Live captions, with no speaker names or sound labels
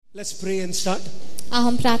Let's pray and start.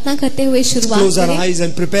 हम प्रार्थना करते हुए शुरुआत Close our करें। eyes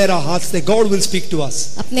and prepare our hearts that God will speak to us.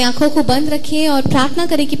 अपने आंखों को बंद रखें और प्रार्थना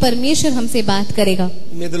करें कि परमेश्वर हमसे बात करेगा।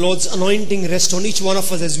 May the Lord's anointing rest on each one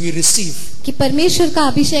of us as we receive, कि परमेश्वर का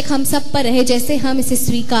अभिषेक हम सब पर रहे जैसे हम इसे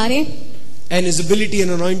स्वीकारें, and His ability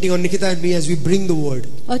and anointing on Nikita and me as we bring the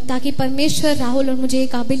word. और ताकि परमेश्वर राहुल और मुझे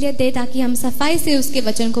एक काबिलियत दे ताकि हम सफाई से उसके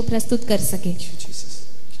वचन को प्रस्तुत कर सके।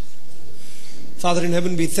 Father in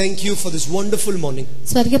heaven, we thank you for this wonderful morning.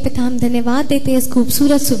 स्वर्गीय पिता, हम धन्यवाद देते हैं इस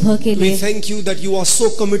खूबसूरत सुबह के We लिए। thank you that you are so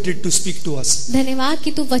committed to speak to us. धन्यवाद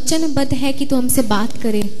कि तू वचनबद्ध है कि तू हमसे बात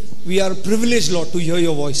करे, We are privileged, Lord, to hear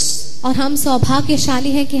your voice. और हम सौभाग्यशाली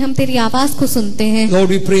हैं कि हम तेरी आवाज को सुनते हैं। Lord,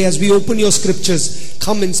 we pray as we open your scriptures,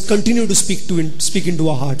 come and continue to speak into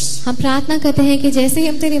our hearts. हम प्रार्थना करते हैं कि जैसे ही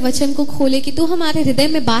हम तेरे वचन को खोले कि तू हमारे हृदय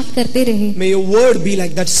में बात करते रहे। May your word be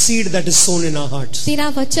like that seed that is sown in our hearts. तेरा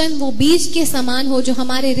वचन वो बीज के समान हो जो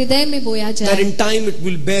हमारे हृदय में बोया That जाए, in time it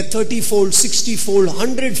will bear 30-fold, 60-fold,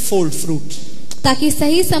 100-fold fruit. ताकि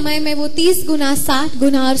सही समय में वो 30 गुना, 60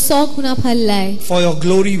 गुना और 100 गुना फल लाए। For your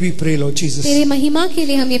glory we pray, Lord Jesus. तेरे महिमा के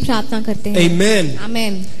लिए हम ये प्रार्थना करते हैं। Amen.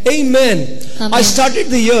 Amen. Amen. Amen. I started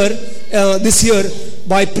the year, this year,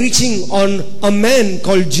 by preaching on a man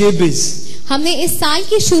called JABEZ. हमने इस साल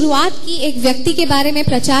की शुरुआत की एक व्यक्ति के बारे में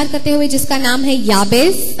प्रचार करते हुए जिसका नाम है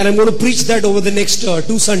याबेज, And I'm going to preach that over the next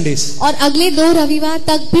 2 Sundays. और अगले 2 रविवार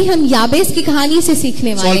तक भी हम याबेज की कहानी से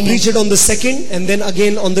सीखने So वाले I'll हैं। preach it on the 2nd and then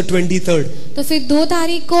again on the 23rd. तो फिर 2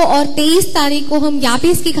 तारीख को और 23 तारीख को हम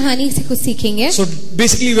याबेज की कहानी से कुछ सीखेंगे। So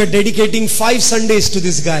basically we're dedicating 5 Sundays to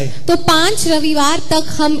this guy. तो 5 रविवार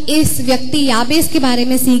तक हम इस व्यक्ति याबेज के बारे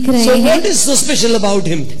में सीख रहे So हैं। what is so special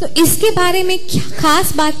about him? तो इसके बारे में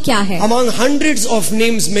खास बात क्या है? Among hundreds of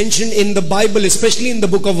names mentioned in the Bible, especially in the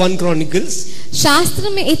book of 1 Chronicles, शास्त्र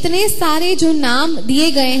में इतने सारे जो नाम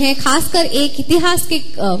दिए गए हैं, खासकर एक इतिहास के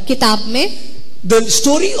किताब में, the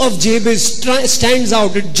story of Jabez stands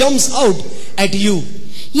out. It jumps out at you.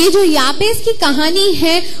 ये जो याबेज की कहानी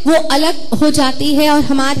है वो अलग हो जाती है और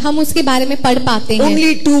हम उसके बारे में पढ़ पाते हैं।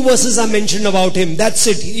 Only 2 verses are mentioned about him. That's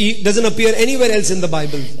it. He doesn't appear anywhere else in the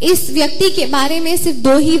Bible. इस व्यक्ति के बारे में सिर्फ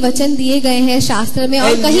 2 ही वचन दिए गए हैं शास्त्र में,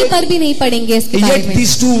 और कहीं पर भी नहीं पढ़ेंगे इसके बारे Yet में।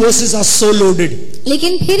 these 2 verses are so loaded.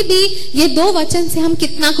 लेकिन फिर भी ये 2 वचन से हम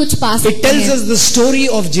कितना कुछ पा It सकते tells हैं। us the story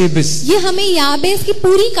of Jabez. ये हमें याबेज की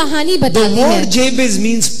पूरी कहानी The बताती word है। Jabez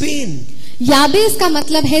means pain. याबेज का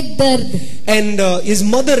मतलब है दर्द। And his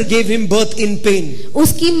mother gave him birth in pain.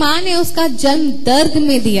 उसकी माँ ने उसका जन्म दर्द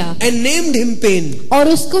में दिया And named him pain. और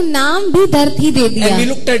उसको नाम भी दर्द ही दे दिया। And we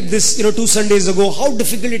looked at this, 2 Sundays ago, how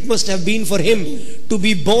difficult it must have been for him to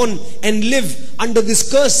be born and live under this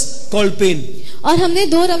curse called pain. और हमने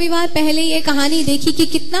 2 रविवार पहले ये कहानी देखी कि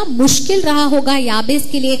कितना मुश्किल रहा होगा याबेज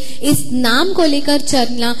के लिए इस नाम को लेकर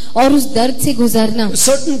चलना और उस दर्द से गुजरना। At a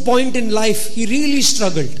certain point in life, he really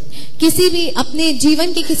struggled. किसी भी अपने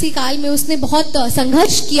जीवन के किसी काल में उसने बहुत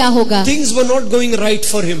संघर्ष किया होगा। Things were not going right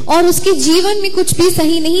for him. और उसके जीवन में कुछ भी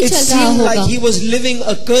सही नहीं It चल रहा seemed होगा। like he was living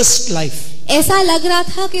a cursed life. ऐसा लग रहा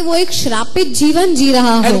था कि वो एक श्रापित जीवन जी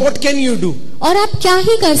रहा And हो। what can you do? और आप क्या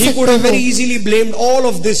ही कर He could सकते have very हो? easily blamed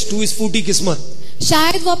all of this to his footy kismat.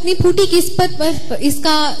 शायद वो अपनी फूटी किस्मत पर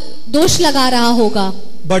इसका दोष लगा रहा होगा।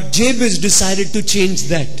 But Jabez decided to change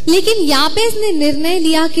that. लेकिन याबेज ने निर्णय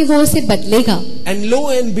लिया कि वो उसे बदलेगा। And lo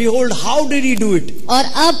and behold, how did he do it? और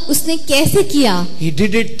अब उसने कैसे किया? He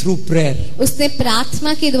did it through prayer. उसने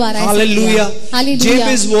प्रार्थना के द्वारा ऐसा Hallelujah. किया। Hallelujah.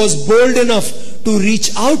 Jabez was bold enough to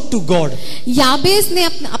reach out to God. याबेज ने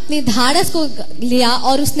अपने धाड़स को लिया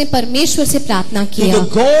और उसने परमेश्वर से प्रार्थना To किया।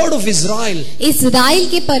 the God of Israel. इस्राएल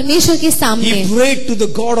के परमेश्वर के सामने He prayed to the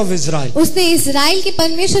God of Israel. उसने इस्राएल के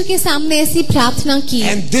परमेश्वर के सामने ऐसी प्रार्थना की।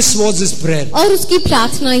 And this was his prayer. और उसकी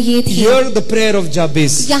प्रार्थना ये थी। Hear the prayer of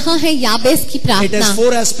Jabez. यहाँ है याबेज की It has प्रार्थना।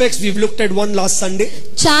 4 aspects. We've looked at one last Sunday.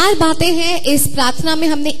 4 बातें हैं इस प्रार्थना में।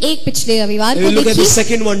 हमने एक पिछले रविवार We को will look at the देखी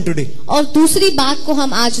second one today. और दूसरी बात को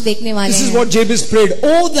हम आज देखने वाले This is हैं। what Jabez prayed.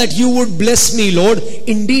 Oh, that you would bless me, Lord,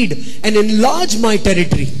 indeed, and enlarge my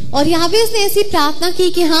territory. और याबेज ने ऐसी प्रार्थना की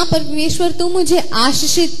कि हाँ परमेश्वर तू मुझे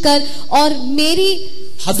आशीषित कर और मेरी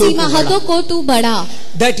हदों को तू बढ़ा।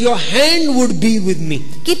 That your hand would be with me.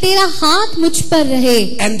 कि तेरा हाथ मुझ पर रहे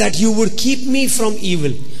And that you would keep me from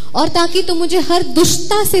evil. और ताकि तू मुझे हर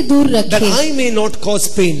दुष्टता से दूर That रखे, I may not cause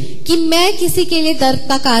pain. कि मैं किसी के लिए दर्द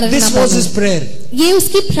का कारण This न was his बनूं। prayer. ये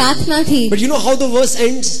उसकी प्रार्थना थी। But you know how the verse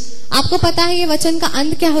ends? आपको पता है ये वचन का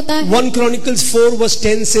अंत क्या होता है? 1 Chronicles 4 verse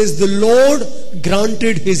 10 says, the Lord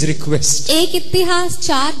granted his request. एक इतिहास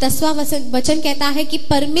 4:10वां वचन कहता है कि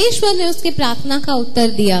परमेश्वर ने उसके प्रार्थना का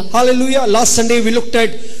उत्तर दिया। Hallelujah. Last Sunday we looked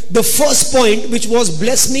at the first point, which was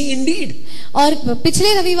bless me indeed. और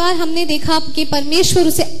पिछले रविवार हमने देखा कि परमेश्वर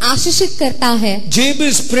उसे आशीषित करता है।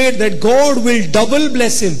 Jabez prayed that God will double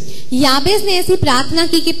bless him. याबेज ने ऐसी प्रार्थना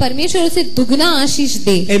की कि परमेश्वर उसे दुगना आशीष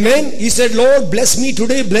दे। Amen. He said, Lord, bless me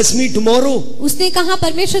today, bless me tomorrow. उसने कहा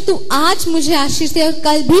परमेश्वर तू आज मुझे आशीष दे और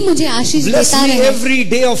कल भी मुझे आशीष Bless देता me रहे। every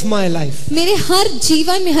day of my life. मेरे हर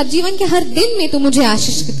जीवन के हर दिन में तू मुझे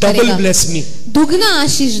आशीष Double करेगा, bless me. दुगना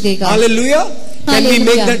आशीष देगा। Hallelujah. Can we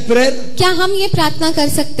make that prayer? क्या हम ये प्रार्थना कर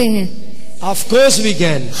सकते हैं? Of course we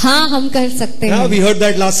can. हाँ, हम कर सकते Yeah, हैं। we heard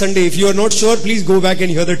that last Sunday. If you are not sure, please go back and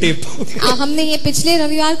hear the tape. हमने ये पिछले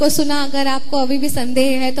रविवार को सुना। अगर आपको अभी भी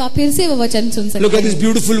संदेह है तो आप फिर से वो वचन सुन सकते हैं। Look at this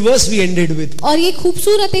beautiful verse we ended with. और ये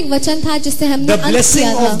खूबसूरत एक वचन था जिससे हमने The blessing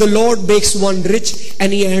अंत किया of था the Lord makes one rich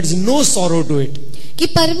and he adds no sorrow to it. कि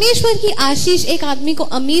परमेश्वर की आशीष एक आदमी को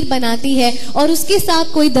अमीर बनाती है और उसके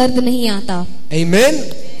साथ कोई दर्द नहीं आता। Amen.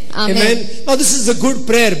 Amen. Now this is a good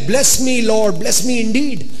prayer. Bless me, Lord. Bless me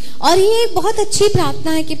indeed. और ये एक बहुत अच्छी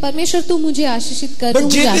प्रार्थना है कि परमेश्वर तू मुझे आशीषित कर। But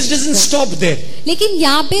Jabez doesn't stop there. लेकिन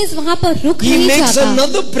याबेज वहाँ पर रुक He नहीं makes जाता।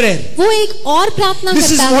 another prayer. वो एक और प्रार्थना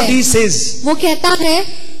This is करता what है। he says. वो कहता है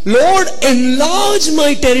Lord, enlarge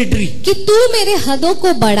my territory. कि तू मेरे हदों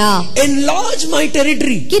को बढ़ा, Enlarge my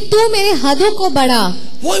territory. कि तू मेरे हदों को बढ़ा।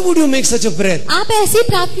 Why would you make such a prayer? आप ऐसी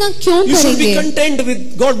प्रार्थना क्यों You should be करेंगे? content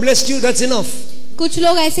with God blessed you. That's enough. कुछ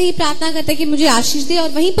लोग ऐसे ही प्रार्थना करते हैं कि मुझे आशीष दे और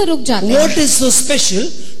वहीं पर रुक जाते हैं। What is so special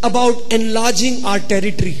about enlarging our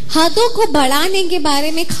territory? हदों को बढ़ाने के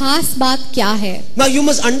बारे में खास बात क्या है? Now you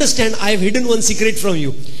must understand, I have hidden one secret from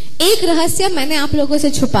you. एक रहस्य मैंने आप लोगों से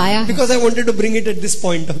छुपाया है Because I wanted to bring it at this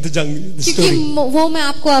point of the jungle, the क्योंकि story. वो मैं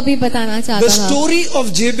आपको अभी बताना The चाहता था। story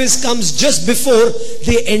of Jabez comes just before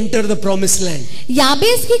they enter the promised land.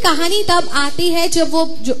 याबेज की कहानी तब आती है जब वो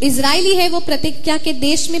जो इजरायली है वो प्रतिज्ञा के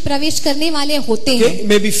देश में प्रवेश करने वाले होते हैं। Okay?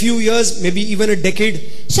 Maybe few years, maybe even a decade.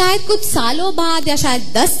 शायद कुछ सालों बाद या शायद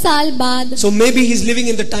 10 साल बाद। So maybe he's living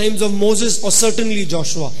in the times of Moses or certainly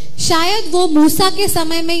Joshua. शायद वो मूसा के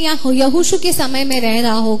समय में या यहोशू के समय में रह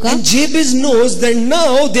रहा होगा। And Jabez knows that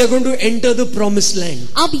now they are going to enter the promised land.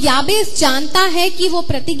 अब याबेज जानता है कि वो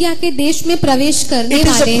प्रतिज्ञा के देश में प्रवेश करने It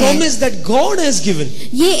is वाले a हैं। promise that God has given.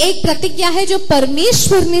 ये एक प्रतिज्ञा है जो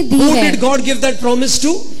परमेश्वर ने दी Who है। did God give that promise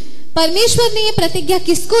to? परमेश्वर ने ये प्रतिज्ञा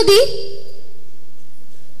किसको दी?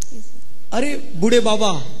 अरे बूढ़े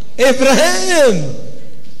बाबा, Abraham.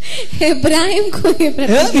 इब्राहिम को ये Yeah, we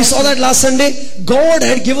प्रतिज्ञा saw that last Sunday. God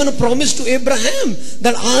had given a promise to Abraham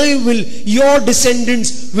that your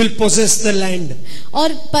descendants will possess the land.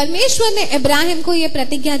 और परमेश्वर ने इब्राहिम को ये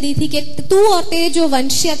प्रतिज्ञा दी थी कि तू और तेरे जो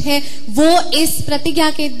वंशज है वो इस प्रतिज्ञा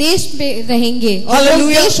के देश में रहेंगे और वो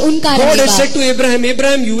Hallelujah. देश उनका God had रहेगा। said to Abraham,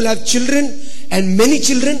 Abraham, you will have children and many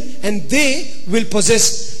children and they will possess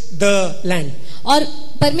the land. और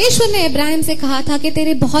परमेश्वर ने इब्राहिम से कहा था कि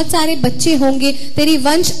तेरे बहुत सारे बच्चे होंगे, तेरी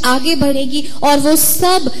वंश आगे बढ़ेगी और वो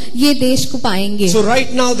सब ये देश को पाएंगे। So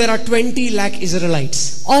right now there are 20 lakh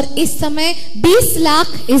Israelites. और इस समय 20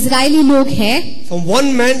 लाख इजरायली लोग हैं। From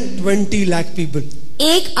one man, 20 lakh people.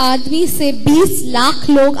 एक आदमी से 20 लाख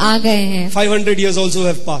लोग आ गए हैं। 500 years also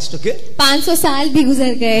have passed, okay? 500 साल भी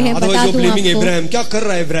गुजर गए हैं। Otherwise बता you're दूं blaming आपको। Abraham. क्या कर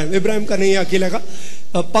रहा है Abraham? Abraham का नहीं है, अकेला का।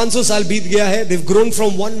 500 साल बीत गया है. They've grown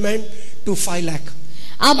from one man to 5 lakh.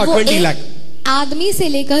 अब Or वो 20 lakh. एक आदमी से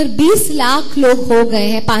लेकर 20 लाख लोग हो गए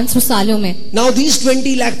हैं 500 सालों में। Now these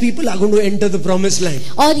 20 lakh people are going to enter the promised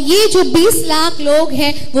land. और ये जो 20 लाख लोग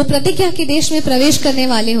हैं वो प्रतिज्ञा के देश में प्रवेश करने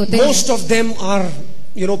वाले होते हैं। Most of them are,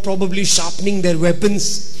 probably sharpening their weapons,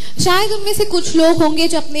 शायद उनमें से कुछ लोग होंगे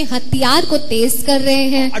जो अपने हथियार को तेज कर रहे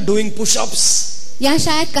हैं are doing push-ups. या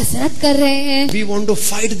शायद कसरत कर रहे हैं We want to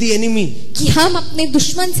fight the enemy. कि हम अपने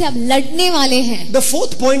दुश्मन से अब लड़ने वाले हैं। The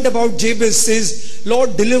fourth point about Jabez says,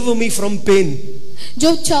 Lord, deliver me from pain.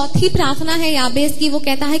 जो चौथी प्रार्थना है याबेज की वो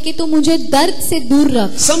कहता है कि तू मुझे दर्द से दूर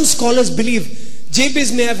रख। Some scholars believe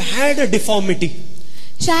Jabez may have had a deformity.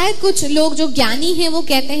 शायद कुछ लोग जो ज्ञानी हैं वो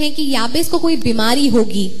कहते हैं कि याबेज को कोई बीमारी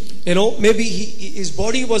होगी। Maybe his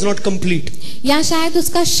body was not complete. या शायद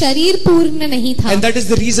उसका शरीर पूर्ण नहीं था। And that is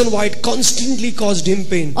the reason why it constantly caused him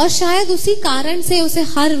pain. और शायद उसी कारण से उसे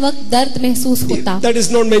हर वक्त दर्द महसूस होता। That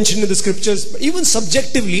is not mentioned in the scriptures. But even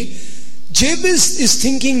subjectively, Jabez is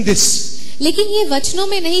thinking this. लेकिन ये वचनों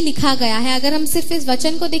में नहीं लिखा गया है। अगर हम सिर्फ इस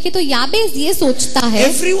वचन को देखें तो याबेज ये सोचता है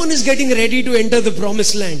Everyone is getting ready to enter the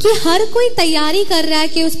promised land. कि हर कोई तैयारी कर रहा है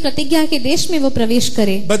कि उस प्रतिज्ञा के देश में वो प्रवेश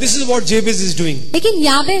करे। But this is what Jabez is doing. लेकिन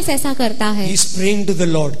याबेज ऐसा करता है, He is praying to the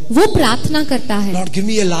Lord. वो प्रार्थना करता है Lord, give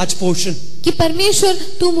me a large portion. कि परमेश्वर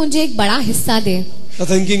तू मुझे एक बड़ा हिस्सा दे। I'm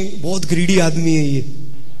thinking, बहुत greedy आदमी है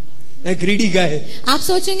ये, greedy guy है. आप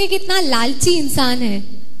सोचेंगे कितना लालची इंसान है।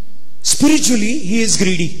 Spiritually, he is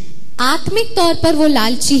greedy. आत्मिक तौर पर वो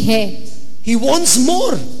लालची है। He wants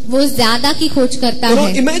more. वो ज्यादा की खोज करता You know,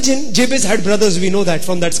 है। imagine Jabez had brothers. We know that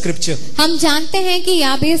from that scripture. हम जानते हैं कि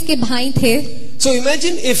याबेस के भाई थे। So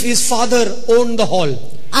imagine if his father owned the hall.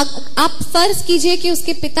 आप फर्ज कीजिए कि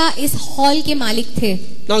उसके पिता इस हॉल के मालिक थे।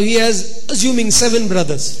 Now he has, assuming 7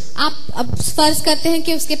 brothers. आप अब फर्ज करते हैं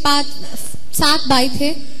कि उसके पास 7 भाई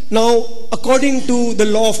थे। Now, according to the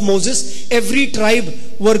law of Moses, every tribe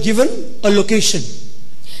were given a location.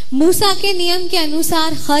 मूसा के नियम के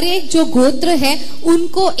अनुसार हर एक जो गोत्र है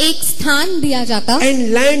उनको एक स्थान दिया जाता,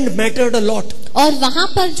 And land mattered a lot. और वहां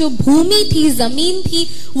पर जो भूमि थी, जमीन थी,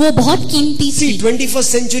 वो बहुत कीमती See, थी।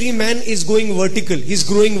 21st century man is going vertical. He's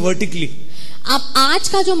growing vertically. अब आज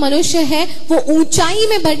का जो मनुष्य है वो ऊंचाई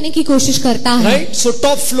में बढ़ने की कोशिश करता है। Right? So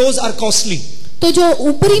top floors are costly. तो जो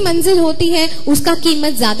ऊपरी मंजिल होती है उसका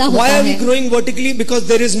कीमत ज्यादा होता Why are we है। growing vertically? Because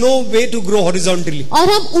there is no way to grow horizontally. और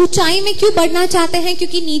हम ऊंचाई में क्यों बढ़ना चाहते हैं?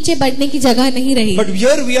 क्योंकि नीचे बढ़ने की जगह नहीं रही। But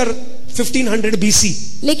here we are 1500 BC.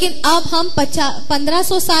 लेकिन अब हम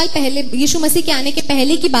 1500 साल पहले, यीशु मसीह के आने के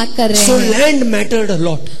पहले की बात कर रहे So हैं। land mattered a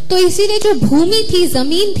lot. तो इसीलिए जो भूमि थी,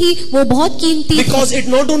 जमीन थी, वो बहुत कीमती थी। Because it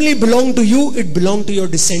not only belonged to you, it belonged to your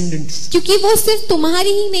descendants. क्योंकि वो सिर्फ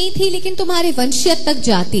तुम्हारी ही नहीं थी, लेकिन तुम्हारे वंशियत तक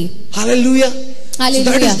जाती। Hallelujah. So that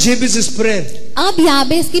hallelujah. is Jabez's prayer. अब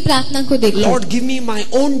याबेस की प्रार्थना को देखो Lord, give me my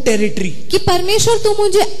own territory. कि परमेश्वर तू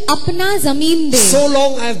मुझे अपना जमीन दे। So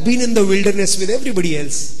long I have been in the wilderness with everybody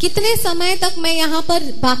else. कितने समय तक मैं यहाँ पर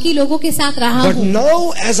बाकी लोगों के साथ रहा But हूँ,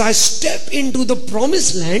 now as I step into the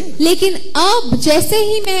promised land, लेकिन अब जैसे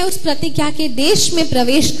ही मैं उस प्रतिज्ञा के देश में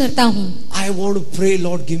प्रवेश करता हूँ, I want to pray,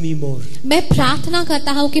 Lord, give me more. मैं प्रार्थना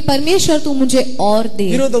करता हूँ कि परमेश्वर तू मुझे और दे।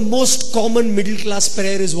 You know, the most common middle class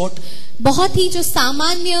prayer is what? बहुत ही जो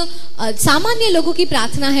सामान्य लोगों की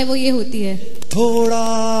प्रार्थना है वो ये होती है,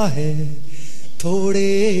 थोड़ा है,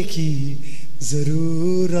 थोड़े की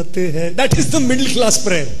जरूरत है. That is the middle class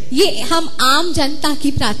prayer. ये हम आम जनता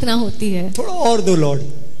की प्रार्थना होती है, थोड़ा और दो, Lord.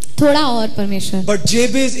 थोड़ा और परमेश्वर। But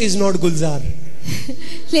Jabez is not Gulzar.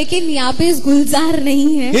 लेकिन याबेस गुलजार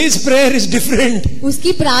नहीं है, His prayer is different.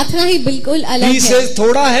 उसकी प्रार्थना ही बिल्कुल अलग He है। says,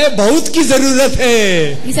 थोड़ा है, बहुत की जरूरत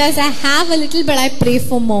है. He says, I have a little but I pray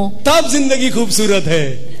for more. तब जिंदगी खूबसूरत है.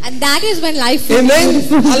 And that is when life is Amen.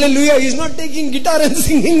 beautiful. Hallelujah. He's not taking guitar and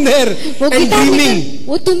singing there वो and गिटार dreaming. लेकर,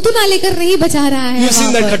 वो तुनतुना लेकर नहीं बजा रहा है You've seen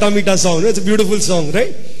वहाँ that पर। Khata Meeta song. It's a beautiful song,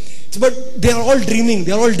 right? But they are all dreaming.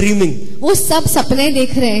 They are all dreaming. वो सब सपने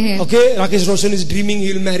देख रहे हैं। Okay, Rakesh Roshan is dreaming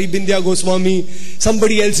he'll marry Bindya Goswami.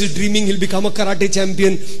 Somebody else is dreaming he'll become a karate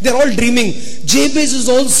champion. They're all dreaming. Jabez is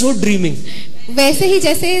also dreaming. वैसे ही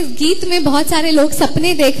जैसे इस गीत में बहुत सारे लोग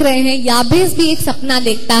सपने देख रहे हैं, याबेस भी एक सपना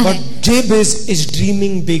देखता है। But Jabez is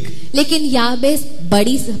dreaming big. लेकिन याबेस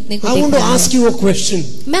बड़ी सपने को I want देख to रहा ask है। you a question.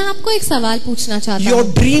 मैं आपको एक सवाल पूछना चाहता Your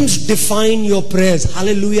हूँ। dreams define your prayers.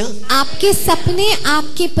 Hallelujah. आपके सपने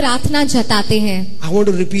आपकी प्रार्थना जताते हैं। I want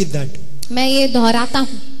to repeat that. मैं ये दोहराता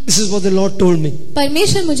हूँ। This is what the Lord told me.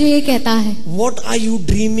 परमेश्वर मुझे ये कहता है, What are you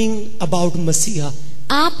dreaming about Messiah?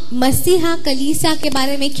 आप मसीहा कलीसिया के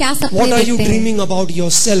बारे में क्या सपने What are you देखते हैं? dreaming about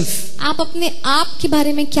yourself? आप अपने आप के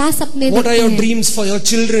बारे में क्या सपने What are देखते your हैं? dreams for your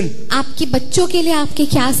children? आपके बच्चों के लिए आपके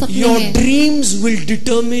क्या सपने Your हैं? dreams will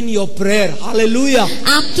determine your prayer. Hallelujah.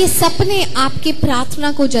 आपके सपने आपके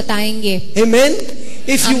प्रार्थना को जताएंगे। Amen.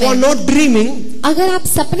 If you are Amen. not dreaming, अगर आप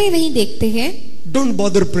सपने नहीं देखते हैं don't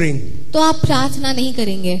bother praying. तो आप प्रार्थना नहीं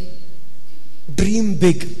करेंगे। Dream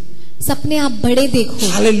big. सपने आप बड़े देखो।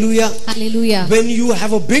 Hallelujah. Hallelujah. When you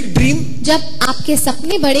have a big dream, जब आपके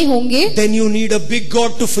सपने बड़े होंगे then you need a big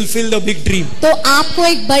God to fulfill the big dream. तो आपको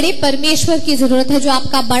एक बड़े परमेश्वर की जरूरत है जो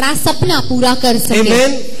आपका बड़ा सपना पूरा कर सके।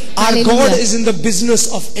 Amen. Our hallelujah. God is in the business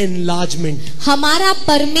of enlargement. हमारा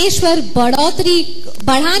परमेश्वर बढ़ोतरी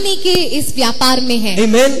बढ़ाने के इस व्यापार में है।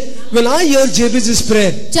 Amen. When I hear Jabez's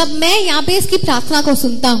prayer, जब मैं याबेस की प्रार्थना को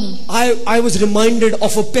सुनता हूँ, I was reminded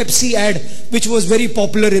of a Pepsi ad which was very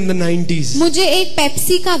popular in the 90s. मुझे एक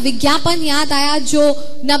पेप्सी का विज्ञापन याद आया जो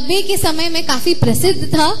 90 के समय में काफी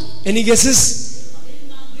प्रसिद्ध था। Any guesses?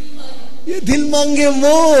 ये दिल मांगे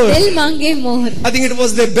मोर. दिल मांगे मोहर। I think it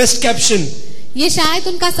was their best caption. ये शायद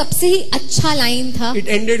उनका सबसे ही अच्छा लाइन था। It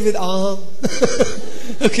ended with ah.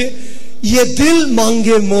 Okay. ये दिल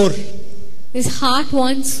मांगे मोर. His heart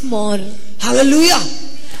wants more. Hallelujah.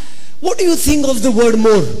 What do you think of the word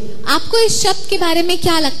more? आपको इस शब्द के बारे में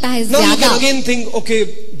क्या लगता है? Now you ज्यादा। can again think, okay,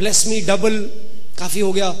 bless me double, काफी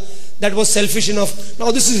हो गया. That was selfish enough.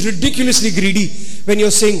 Now this is ridiculously greedy when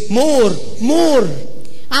you're saying more, more.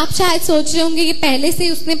 आप शायद सोच रहे होंगे कि पहले से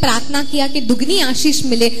उसने प्रार्थना किया कि दुगनी आशीष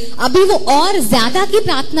मिले, अभी वो और ज्यादा की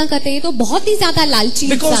प्रार्थना करते हैं, तो बहुत ही ज्यादा लालची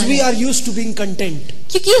Because इंसान we है। are used to being content.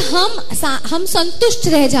 क्योंकि हम संतुष्ट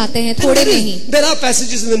रह जाते हैं And थोड़े में ही। there are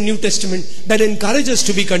passages in the New Testament that encourage us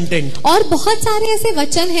to be content. और बहुत सारे ऐसे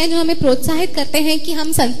वचन हैं जो हमें प्रोत्साहित करते हैं कि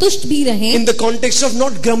हम संतुष्ट भी रहें, In the context of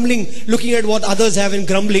not grumbling, looking at what others have and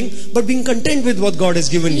grumbling, but being content with what God has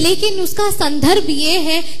given you. लेकिन उसका संदर्भ ये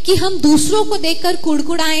है कि हम दूसरों को देखकर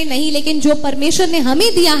कुड़कुड़ाएं नहीं, लेकिन जो परमेश्वर ने हमें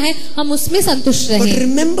दिया है हम उसमें संतुष्ट But रहें।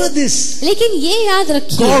 remember this, लेकिन ये याद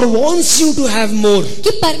रखिए God wants you to have more.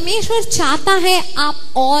 कि परमेश्वर चाहता है आप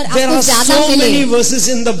और There आपको are ज्यादा so many मिले। verses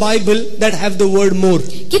in the Bible that have the word more.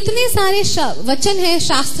 कितने सारे वचन हैं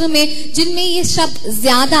शास्त्र में जिनमें ये शब्द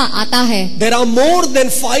ज्यादा आता है। There are more than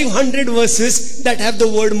 500 verses that have the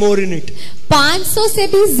word more in it. 500 से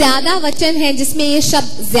भी ज्यादा वचन है जिसमें ये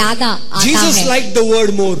शब्द ज्यादा आता Jesus है। liked the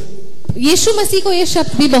word more. यीशु मसीह को ये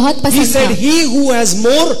शब्द भी बहुत He पसंद said, था। he who has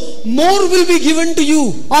more will be given to you.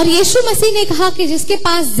 और यीशु मसीह ने कहा कि जिसके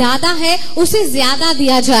पास ज्यादा है उसे ज्यादा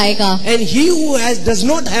दिया जाएगा, And he who does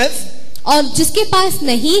not have, और जिसके पास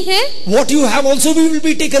नहीं है what you have also will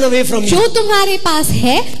be taken away from जो you. तुम्हारे पास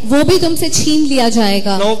है वो भी तुमसे छीन लिया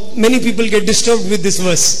जाएगा। Now, many people get disturbed with this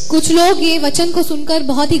verse. कुछ लोग ये वचन को सुनकर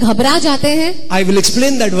बहुत ही घबरा जाते हैं। I will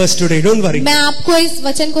explain that verse today, don't worry. मैं आपको इस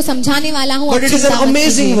वचन को समझाने वाला हूँ। But it is an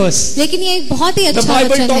amazing verse. लेकिन ये एक बहुत ही The अच्छा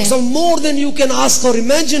Bible वचन talks है। of more than you can ask or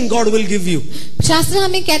imagine God will give you. शास्त्र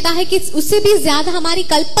हमें कहता है कि उससे भी ज्यादा, हमारी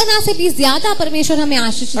कल्पना से भी ज्यादा परमेश्वर हमें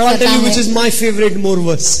आशीषित I will करता tell you which है। is my favorite more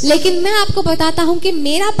verse. लेकिन मैं आपको बताता हूँ कि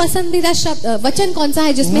मेरा पसंदीदा वचन कौन सा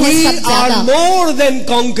है जिसमें है We सब are ज्यादा। more than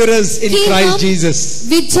conquerors in कि Christ हम Jesus.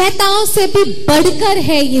 विजेताओं से भी बढ़कर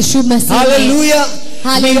है यीशु मसीह में। Hallelujah. We are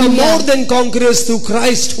Hallelujah. more than conquerors through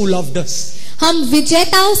Christ who loved us. हम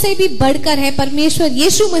विजेताओं से भी बढ़कर है परमेश्वर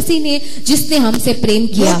यीशु मसीह ने जिसने हमसे प्रेम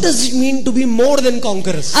किया। What does it mean to be more than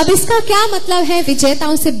conquerors? अब इसका क्या मतलब है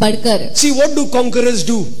विजेताओं से बढ़कर? See, what do conquerors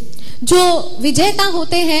do? जो विजेता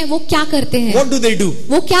होते हैं वो क्या करते हैं? What do they do?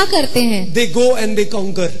 वो क्या करते हैं? They go and they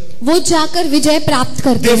conquer. वो जाकर विजय प्राप्त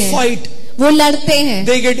करते They हैं, fight. वो लड़ते हैं,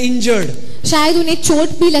 They get injured. शायद उन्हें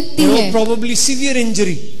चोट भी लगती है, Probably severe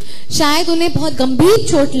injury. शायद उन्हें बहुत गंभीर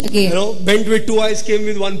चोट लगे। Bent with two eyes came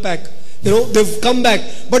with one pack. They've come back,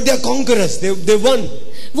 but they are conquerors. They won.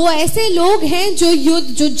 वो ऐसे लोग हैं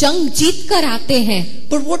जो जंग जीत कर आते हैं।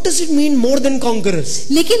 But what does it mean more than conquerors?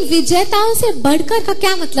 लेकिन विजेताओं से बढ़कर का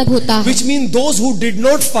क्या मतलब होता है? Which means those who did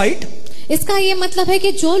not fight इसका ये मतलब है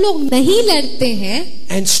कि जो लोग नहीं लड़ते हैं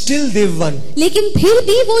and still they won. लेकिन फिर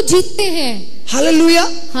भी वो जीतते हैं। Hallelujah.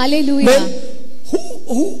 Hallelujah. Well,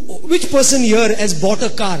 which person here has bought a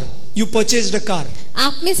car? You purchased a car.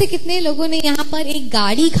 आप में से कितने लोगों ने यहाँ पर एक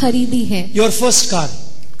गाड़ी खरीदी है? Your first car.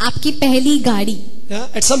 आपकी पहली गाड़ी। Yeah?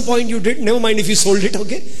 At some point you did. Never mind if you sold it,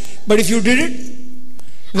 okay? But if you did it,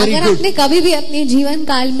 very अगर good. आपने कभी भी अपने जीवन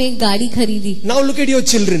काल में एक गाड़ी खरीदी, Now look at your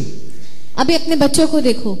children. अभी अपने बच्चों को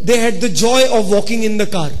देखो, They had the joy of walking in the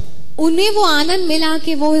car. उन्हें वो आनंद मिला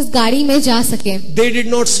कि वो इस गाड़ी में जा सके। They did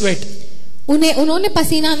not sweat. उन्होंने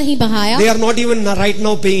पसीना नहीं बहाया। They are not even right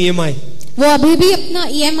now paying EMI. वो अभी भी अपना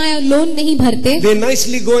EMI और लोन नहीं भरते। They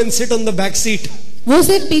nicely go and sit on the back seat. वो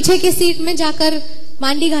सिर्फ पीछे की सीट में जाकर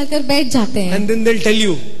मांडी घालकर बैठ जाते हैं, And then they'll tell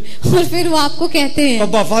you, और फिर वो आपको कहते हैं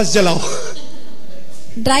Papa, fast jalao.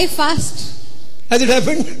 Drive fast. Has it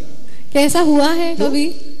happened? कैसा हुआ है कभी?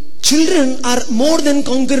 Children are more than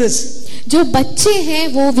conquerors जो बच्चे हैं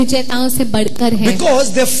वो विजेताओं से बढ़कर हैं।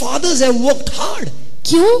 because their fathers have worked hard.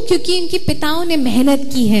 क्यों? क्योंकि इनके पिताओं ने मेहनत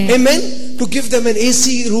की है। Amen. To give them an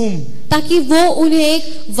AC room, ताकि वो उन्हें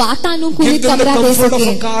एक वातानुकूलित give them the कमरा दे comfort of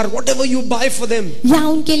सके, a car, whatever you buy for them. या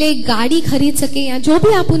उनके लिए एक गाड़ी खरीद सके, या जो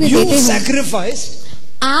भी आप उन्हें You देते हो। sacrificed.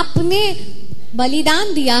 आपने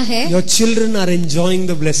बलिदान दिया है Your children are enjoying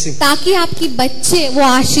the blessing. ताकि आपकी बच्चे वो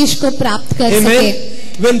आशीष को प्राप्त कर Amen. सके।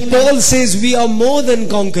 When Paul says we are more than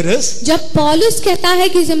conquerors, जब पौलुस कहता है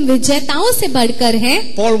कि हम विजेताओं से बढ़कर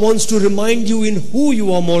हैं, Paul wants to remind you in who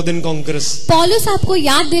you are more than conquerors. पौलुस आपको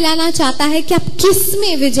याद दिलाना चाहता है कि आप किस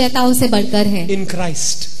में विजेताओं से बढ़कर हैं। In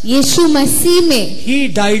Christ. यीशु मसीह में। He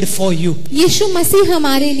died for you. यीशु मसीह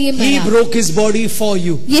हमारे लिए He मरा। broke his body for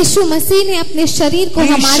you. यीशु मसीह ने अपने शरीर को He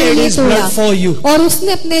हमारे shed लिए his तोड़ा blood for you. और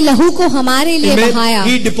उसने अपने लहू को हमारे लिए Amen. बहाया।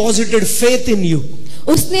 He deposited faith in you.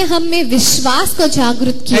 उसने हम में विश्वास को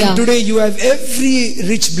जागृत किया। And today you have every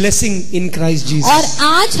rich blessing in Christ Jesus. और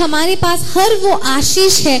आज हमारे पास हर वो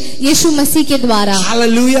आशीष है यीशु मसीह के द्वारा।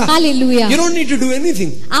 Hallelujah. Hallelujah. You don't need to do anything.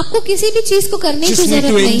 आपको किसी भी चीज को करने की Just need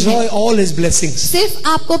जरूरत to नहीं enjoy है, all his blessings. सिर्फ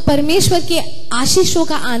आपको परमेश्वर के आशीषों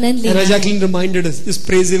का आनंद And लेना है। Jacqueline reminded us, just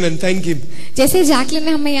praise him and thank him. जैसे जैकलिन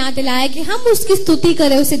ने हमें याद दिलाया कि हम उसकी स्तुति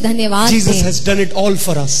करें, उसे धन्यवाद Jesus दें। has done it all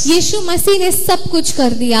for us. यीशु मसीह ने सब कुछ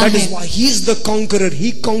कर दिया That है। is why he is the conqueror.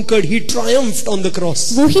 He conquered. He triumphed on the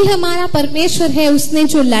cross. वही हमारा परमेश्वर है, उसने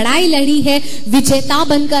जो लड़ाई लड़ी है विजेता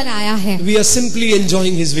बनकर आया है, We are simply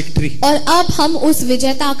enjoying his victory. और अब हम उस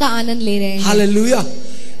विजेता का आनंद ले रहे हैं। Hallelujah.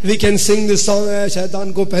 We can sing this song,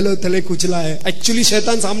 शैतान को पहले तले कुचला है. Actually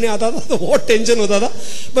शैतान सामने आता था तो बहुत टेंशन होता था.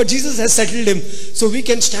 But Jesus has settled him. So we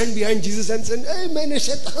can stand behind Jesus and say, hey, मैंने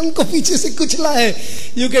शैतान को पीछे से कुचला है.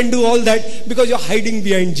 You can do all that because you're hiding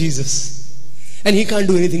behind Jesus. And he can't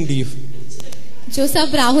do anything to you. जो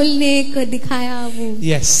सब राहुल ने दिखाया वो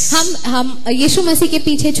Yes. हम यीशु मसीह के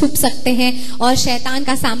पीछे छुप सकते हैं और शैतान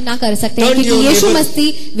का सामना कर सकते हैं, Turn to क्योंकि your यीशु neighbor.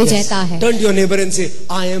 मसीह विजेता है। Turn to your neighbor and say,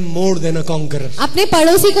 I am more than a conqueror. अपने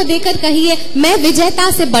पड़ोसी को देखकर कहिए, मैं विजेता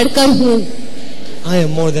से बढ़कर हूँ। I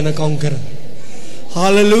am more than a conqueror.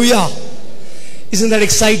 Hallelujah. Isn't that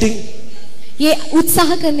exciting? ये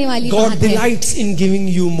उत्साह करने वाली God बात है। delights in giving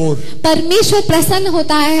you more. परमेश्वर प्रसन्न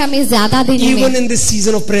होता है हमें ज्यादा देने Even में। in this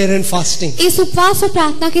season of prayer and fasting. इस उपवास और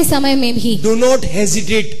प्रार्थना के समय में भी Do not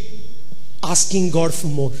hesitate asking God for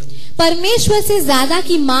more. परमेश्वर से ज्यादा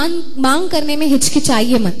की मांग करने में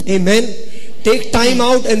हिचकिचाइए मत। Amen. Take time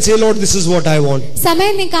out and say, Lord, this is what I want.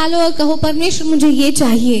 समय निकालो और कहो, परमेश्वर मुझे ये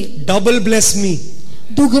चाहिए, Double bless me.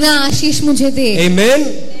 दुगना आशीष मुझे दे। Amen.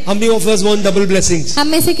 How many of us want double blessings? हम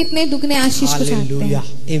में से कितने दुगने आशीष को चाहते हैं? Hallelujah.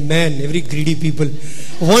 Amen. Every greedy people.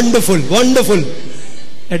 Wonderful. Wonderful.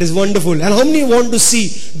 That is wonderful. And how many want to see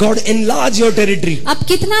God enlarge your territory? अब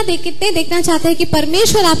कितने देखना चाहते हैं कि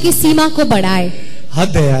परमेश्वर आपकी सीमा को बढ़ाए?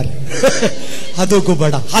 हद है यार. हदों को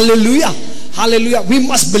बढ़ा. Hallelujah. Hallelujah. We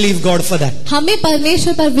must believe God for that. हमें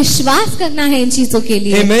परमेश्वर पर विश्वास करना है इन चीजों के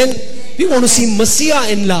लिए। Amen. We want to see Messiah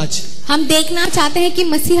enlarge. हम देखना चाहते हैं कि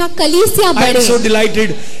मसीहा कलीसिया I am बढ़े। so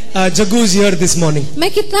delighted. Jagu is here this morning. मैं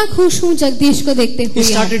कितना खुश हूँ जगदीश को देखते He हुए।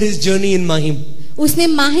 started his journey in Mahim. उसने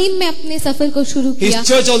माहिम में अपने सफर को शुरू His किया।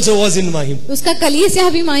 church also was in Mahim. उसका कलीसिया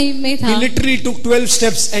भी माहिम में He था। literally took 12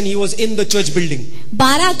 steps and he was in the church building.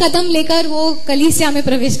 12 कदम लेकर वो कलीसिया में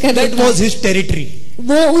प्रवेश कर That गया। was his territory.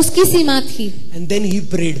 वो उसकी सीमा थी। And then he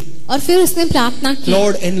prayed, और फिर उसने प्रार्थना की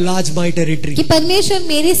Lord, enlarge my territory. कि परमेश्वर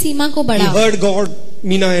मेरे सीमा को He बढ़ाओ। heard God.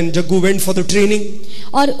 Meena and Jagu went for the training.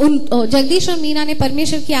 और जगदीश और मीना ने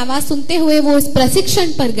परमेश्वर की आवाज सुनते हुए वो उस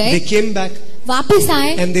प्रशिक्षण पर गए, They came back वापस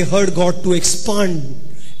आए and they heard God to expand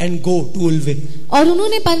and go to Ulve. और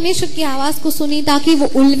उन्होंने परमेश्वर की आवाज को सुनी ताकि वो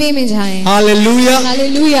उल्वे में जाएं। Hallelujah.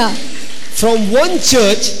 Hallelujah. From one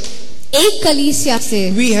church, एक कलीसिया से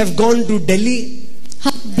we have gone to Delhi.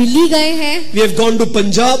 हम दिल्ली गए हैं, We have gone to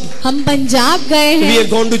Punjab. हम पंजाब गए We हैं, have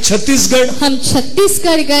gone to Chhattisgarh. हम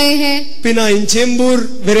छत्तीसगढ़ गए हैं, Pina in Chembur.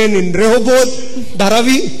 Viren in Rehoboth.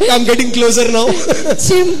 Dharavi. I'm getting closer now.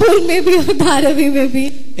 चिम्पुर में भी और धारावी में भी,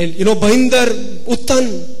 And Bhindar, Uttan.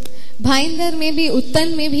 भाईंदर में भी,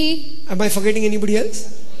 उत्तन में भी। Am I forgetting anybody else?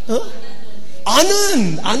 Huh?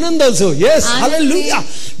 Anand also. Yes. Anand Hallelujah.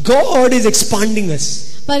 God is expanding us.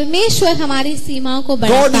 परमेश्वर हमारी सीमाओं को God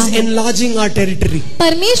बढ़ाता is है। enlarging our territory.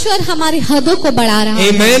 परमेश्वर हमारी हदों को बढ़ा रहा है।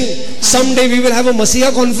 Amen. Someday we will have a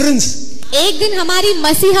Messiah conference. एक दिन हमारी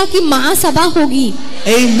मसीहा की महासभा होगी।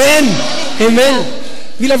 Amen. Amen.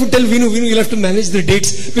 We'll have to tell Vinu, you'll have to manage the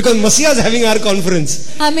dates because Messiah is having our conference.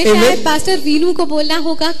 हमें Amen. शायद पास्टर वीनू को बोलना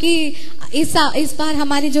होगा कि इस बार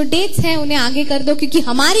हमारे जो डेट्स हैं उन्हें आगे कर दो, क्योंकि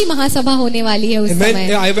हमारी महासभा होने वाली है उस Amen. समय।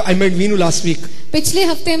 Yeah, I met Vinu last week. पिछले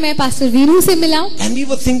हफ्ते मैं पास्टर वीनू से मिला And we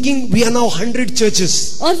were thinking we are now 100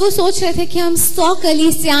 churches. और वो सोच रहे थे कि हम 100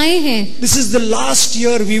 कलीसियाएं हैं। This is the last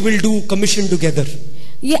year we will do commission together.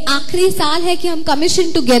 ये आखिरी साल है कि हम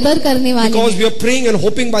कमीशन टुगेदर करने वाले Because हैं। we are praying and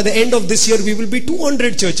hoping by the end of this year we will be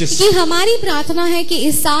 200 churches. कि हमारी प्रार्थना है कि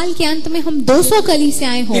इस साल के अंत में हम 200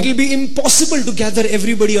 कलीसियाएं हों। It will be impossible to gather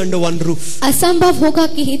everybody under one roof. असंभव होगा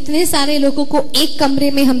कि इतने सारे लोगों को एक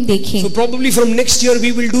कमरे में हम देखें। So probably from next year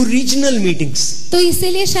we will do regional meetings. तो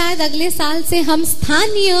इसीलिए शायद अगले साल से हम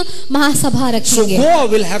स्थानीय महासभा So रखेंगे। Goa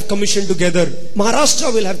will have commission together.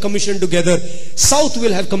 Maharashtra will have commission together. South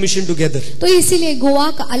will have commission together. तो इसीलिए गोवा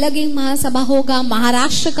का अलग एक महासभा होगा,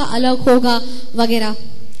 महाराष्ट्र का अलग होगा वगैरह।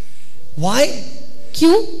 Why?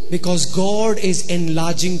 क्यों? Because God is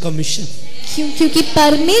enlarging commission. क्योंकि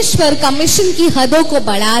परमेश्वर कमीशन की हदों को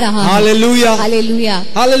बढ़ा रहा है। Hallelujah. Hallelujah,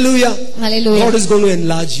 Hallelujah. Hallelujah. God is going to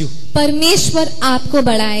enlarge you. परमेश्वर आपको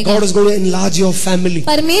बढ़ाएगा। God is going to enlarge your family.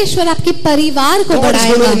 परमेश्वर आपके परिवार को God is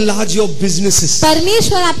going बढ़ाएगा। to enlarge your businesses.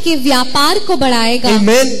 परमेश्वर आपके व्यापार को बढ़ाएगा।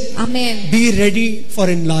 Amen. Amen. Be ready for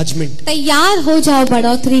enlargement. तैयार हो जाओ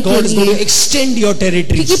बढ़ोतरी के God is going to लिए, extend your क्योंकि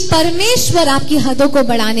territories. परमेश्वर आपकी हदों को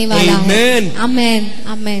बढ़ाने वाला है। Amen. आमेन,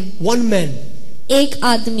 आमेन। One man एक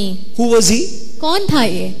आदमी। Who was he? कौन था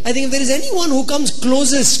ये? I think if there is anyone who comes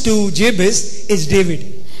closest to Jabez, it's David.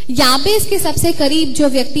 याबेस के सबसे करीब जो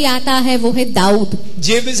व्यक्ति आता है वो है Dawood.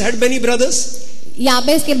 Jabez had many brothers.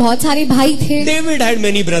 याबेस के बहुत सारे भाई थे। David had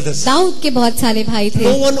many brothers. Dawood के बहुत सारे भाई थे।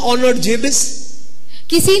 No one honored Jabez.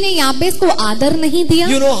 किसी ने याबेस को आदर नहीं दिया।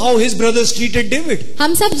 You know how his brothers treated David.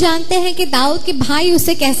 हम सब जानते हैं कि दाऊद के भाई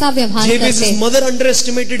उससे कैसा व्यवहार करते। Jabez's mother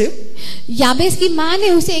underestimated him. याबेस की माँ ने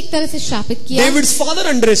उसे एक तरह से श्रापित किया। David's father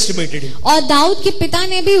underestimated him. और दाऊद के पिता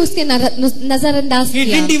ने भी उसके नजरअंदाज किया।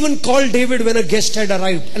 He didn't even call David when a guest had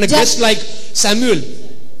arrived, and a guest like Samuel.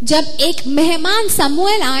 जब एक मेहमान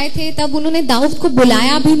समूएल आए थे तब उन्होंने दाऊद को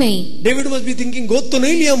बुलाया भी नहीं। David must be thinking, गोद तो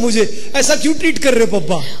नहीं लिया मुझे, ऐसा क्यों ट्रीट कर रहे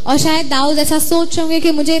पापा? और शायद दाऊद ऐसा सोच रहे होंगे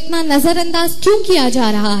कि मुझे इतना नजरअंदाज क्यों किया जा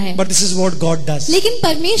रहा है। But this is what God does. लेकिन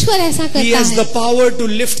परमेश्वर ऐसा करता है। He has the power to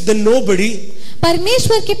lift the nobody.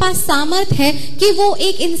 परमेश्वर के पास सामर्थ है कि वो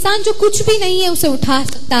एक इंसान जो कुछ भी नहीं है उसे उठा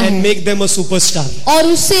सकता है and make them a superstar.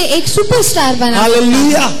 और उससे एक सुपरस्टार बना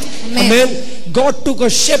Hallelujah. सकता है। Amen. God took a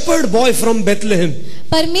shepherd boy from Bethlehem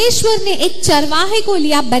परमेश्वर ने एक चरवाहे को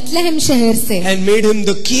लिया बेथलेहम शहर से and made him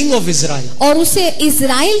the king of Israel. और उसे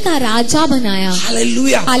इजराइल का राजा बनाया।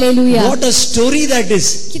 Hallelujah. Hallelujah. What a story that is.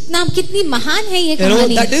 कितनी महान है ये You know,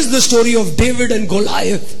 कहानी। that is the story of David and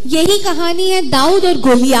Goliath. यही कहानी है दाऊद और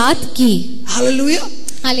गोलियात की। Hallelujah.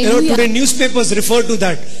 Hallelujah. You know, today newspapers refer to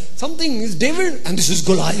that. Something is David and this is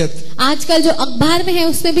Goliath. आजकल जो अखबार में है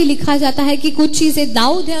उसमें भी लिखा जाता है कि कुछ चीजें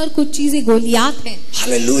दाऊद है और कुछ चीजें गोलियात है।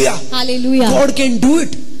 Hallelujah. Hallelujah. God can do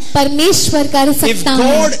it. परमेश्वर कर If सकता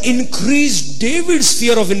God है। increased David's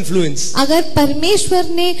sphere of influence, अगर परमेश्वर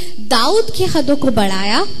ने दाऊद की हदों को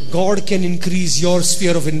बढ़ाया God can increase your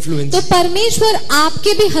sphere of influence. तो परमेश्वर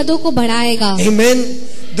आपके भी हदों को बढ़ाएगा। Amen.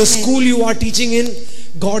 The school you are teaching in,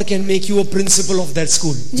 God can make you a principal of that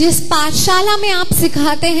school. जिस पाठशाला में आप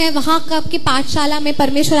सिखाते हैं वहाँ का आपकी पाठशाला में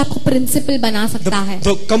परमेश्वर आपको प्रिंसिपल बना सकता है।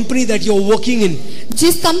 The company that you are working in,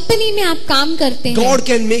 जिस कंपनी में आप काम करते हैं God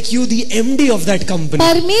can make you the MD of that company.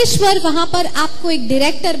 परमेश्वर वहाँ पर आपको एक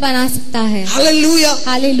डायरेक्टर बना सकता है। Hallelujah.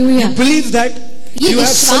 Hallelujah. You believe that? ये You have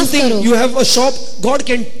विश्वास something, करो। you have a shop, God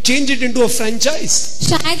can change it into a franchise.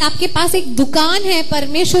 शायद आपके पास एक दुकान है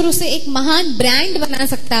परमेश्वर उसे एक महान ब्रांड बना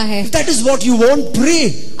सकता है। If that is what you want,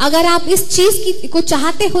 pray. अगर आप इस चीज को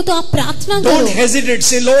चाहते हो तो आप प्रार्थना Don't करो। hesitate.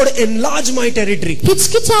 Say, Lord, enlarge my territory.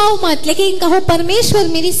 हिचकिचाओ मत, लेकिन कहो परमेश्वर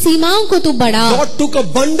मेरी सीमाओं को तू बढ़ा। God took a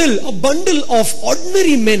bundle of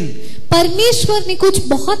ordinary men, परमेश्वर ने कुछ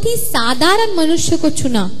बहुत ही साधारण मनुष्य को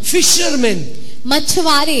चुना। fishermen.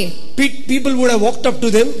 मछुआरे। People would have walked up to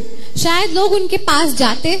them शायद लोग उनके पास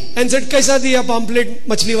जाते and said, कैसा दिया पॉम्पलेट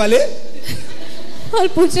मछली वाले? और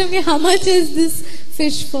पूछेंगे how much is this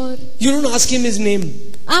fish for. You don't ask him his name.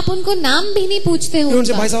 आप उनको नाम भी नहीं पूछते हो।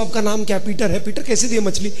 उनसे भाई साहब आपका नाम क्या? पीटर है। पीटर कैसे दिए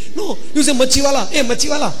मछली? नो, यू से मच्छी वाला। ए मच्छी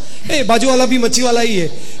वाला, ए बाजू वाला भी मच्छी वाला ही है,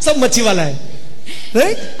 सब मच्छी वाला है।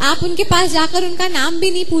 Right? आप उनके पास जाकर उनका नाम भी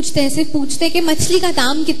नहीं पूछते, सिर्फ पूछते कि मछली का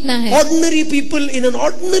दाम कितना है। Ordinary people in an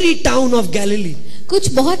ordinary town of Galilee. कुछ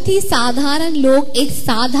बहुत ही साधारण लोग एक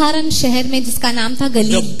साधारण शहर में जिसका नाम था The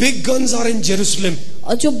Galilee, big guns are in Jerusalem.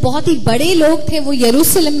 और जो बहुत ही बड़े लोग थे वो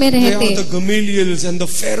यरूशलेम में They रहते। are the Gamaliels and the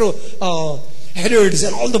Pharaoh, Herods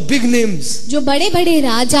and all the big names. जो बड़े बड़े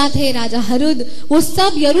राजा थे, राजा हरुद, वो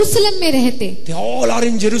सब यरूशलेम में रहते। They all are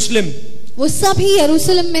in Jerusalem. वो सभी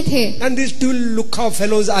यरूशलेम में थे। And these two lukha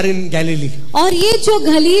fellows are in Galilee. और ये जो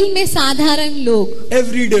गलील में साधारण लोग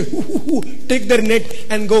Every day, take their net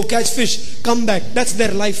and go catch fish, come back. That's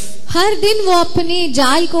their life. हर दिन वो अपने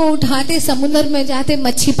जाल को उठाते, समुद्र में जाते,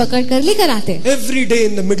 मच्छी पकड़ कर लेकर आते। Every day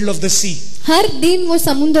in the middle of the sea, हर दिन वो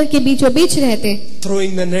समुद्र के बीचों बीच रहते,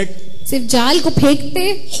 throwing the net, सिर्फ जाल को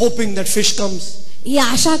फेंकते, hoping that fish comes. ये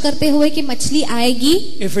आशा करते हुए कि मछली आएगी।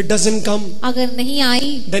 If it doesn't come, अगर नहीं आई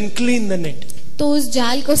then clean the net. तो उस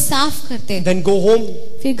जाल को साफ करते, Then go home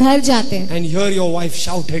फिर घर जाते and hear your wife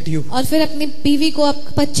shout at you. और फिर अपनी बीवी को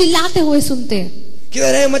चिल्लाते हुए सुनते,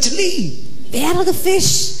 किधर है मछली? Where are the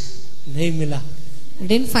fish? नहीं मिला,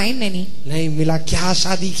 Didn't find any. नहीं मिला। क्या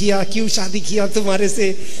शादी किया, क्यों शादी किया तुम्हारे से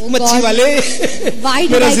Oh मच्छी God. वाले? Why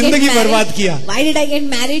did मेरा I get जिंदगी married? बर्बाद किया। Why did I get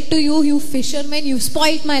married to you, you fisherman? You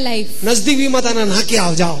spoiled my life. नजदीक भी मत आना, नहा के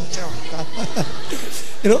आओ, जाओ।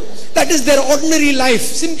 You know, that is their ordinary life,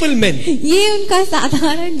 simple men. ये उनका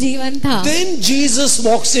साधारण जीवन था। Then Jesus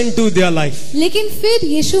walks into their life. लेकिन फिर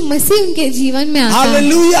यीशु मसीह उनके जीवन में आता है।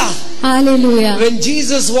 Hallelujah. Hallelujah. When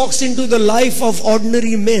Jesus walks into the life of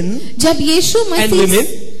ordinary men जब यीशु and मसीह women,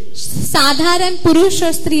 साधारण पुरुष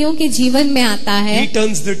और स्त्रियों के जीवन में आता है he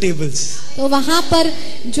turns the tables. तो वहाँ पर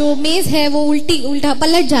जो मेज है वो उल्टा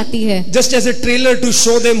पलट जाती है। Just as a trailer to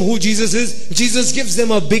show them who Jesus is, Jesus gives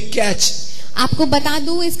them a big catch. आपको बता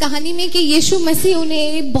दूं इस कहानी में कि यीशु मसीह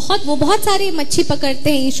उन्हें बहुत सारी मच्छी पकड़ते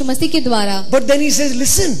हैं यीशु मसीह के द्वारा। But then he says,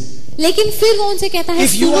 listen. लेकिन फिर वो उनसे कहता है,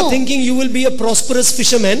 If you are thinking you will be a prosperous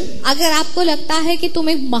fisherman, अगर आपको लगता है कि तुम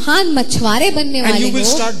एक महान मछुआरे बनने वाले and you will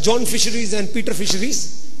हो start John fisheries and Peter fisheries,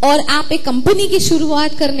 और आप एक कंपनी की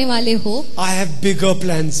शुरुआत करने वाले हो, I have bigger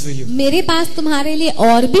plans for you. मेरे पास तुम्हारे लिए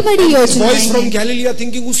और भी बड़ी योजनाएं Boys from हैं। Galilee are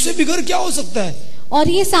thinking, उससे बिगर क्या हो सकता है? और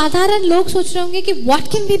ये साधारण लोग सोच रहे होंगे कि what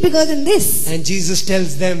can be bigger than this? And Jesus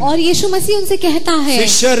tells them, और यीशु मसीह उनसे कहता है,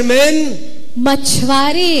 fishermen,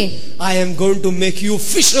 मछुआरे, I am going to make you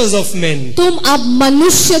fishers of men. तुम अब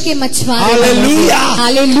मनुष्य के मछुआरे Hallelujah.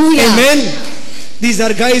 Hallelujah. Amen. These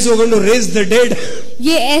are guys who are going to raise the dead.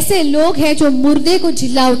 ये ऐसे लोग हैं जो मुर्दे को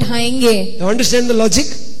जिला उठाएंगे। You understand the logic?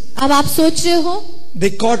 अब आप सोच रहे हो,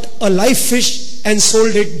 They caught a live fish and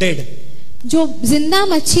sold it dead. जो जिंदा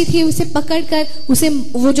मच्छी थी उसे पकड़कर उसे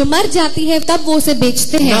वो जो मर जाती है तब वो उसे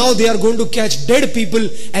बेचते हैं। Now they are going to catch dead people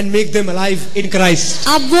and make them alive in Christ.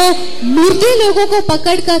 अब वो मुर्दे लोगों को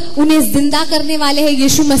पकड़कर उन्हें जिंदा करने वाले हैं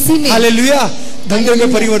यीशु मसीह में। हालेलुया। धंधे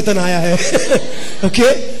में परिवर्तन आया है।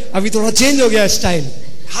 ओके, अभी थोड़ा चेंज हो गया स्टाइल।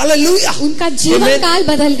 हालेलुया। उनका जीवन काल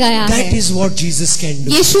बदल गया है। That is what Jesus can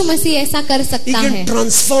do. यीशु मसीह ऐसा कर He सकता can है।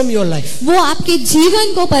 transform your life. वो आपके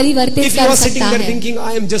जीवन को परिवर्तित If you कर are sitting सकता there है। thinking,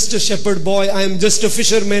 I am just a shepherd boy, I am just a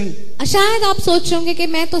fisherman, शायद आप सोच रहे होंगे कि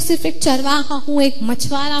मैं तो सिर्फ एक चरवाहा हूँ, एक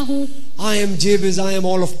मछुआरा हूँ, I am JABEZ, I am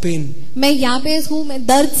all of pain. मैं याबेज हूँ, मैं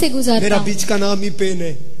दर्द से गुजरता मेरा हूँ। बीच का नाम ही पेन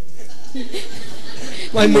है।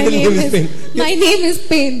 My middle name is pain. My name is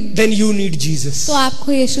pain. Then you need Jesus. तो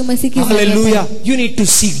आपको यीशु मसीह की जरूरत Hallelujah. है। You need to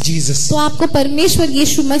seek Jesus. तो आपको परमेश्वर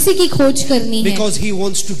यीशु मसीह की खोज करनी है, Because He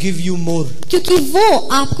wants to give you more. क्योंकि वो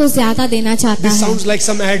आपको ज्यादा देना चाहता This है। sounds like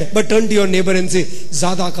some ad, but turn to your neighbor and say,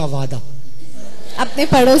 ज़्यादा का वादा, अपने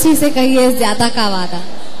पड़ोसी से कहिए ज्यादा का वादा।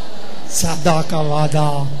 ज़्यादा का वादा।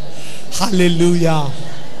 Hallelujah.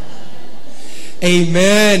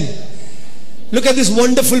 Amen. Look at this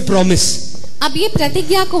wonderful promise. अब ये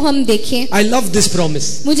प्रतिज्ञा को हम देखें। I love this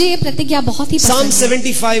promise. मुझे ये प्रतिज्ञा बहुत ही Psalm पसंद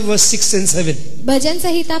है। 75 verse 6 and 7. भजन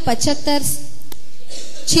संहिता 75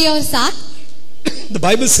 6 और 7 The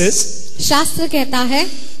Bible says, शास्त्र कहता है,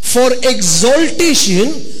 for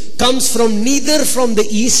exaltation comes from neither from the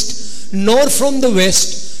east, nor from the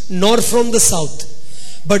west, nor from the south.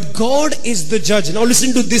 But God is the judge. Now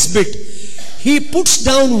listen to this bit. He puts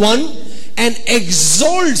down one and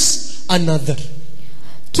exalts another.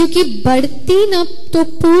 क्योंकि बढ़ती न तो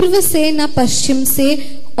पूर्व से न पश्चिम से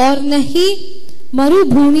और न ही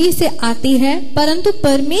मरुभूमि से आती है, परंतु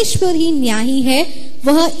परमेश्वर ही न्यायी है,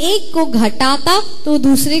 वह एक को घटाता तो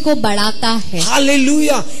दूसरे को बढ़ाता है।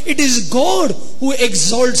 Hallelujah. It is God who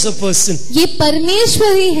exalts a person. ये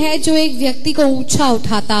परमेश्वर ही है जो एक व्यक्ति को ऊंचा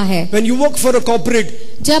उठाता है। When you work for a corporate,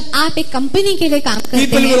 जब आप एक कंपनी के लिए काम करते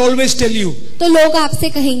people will हैं always tell you, तो लोग आपसे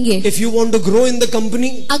कहेंगे, if you want to grow in the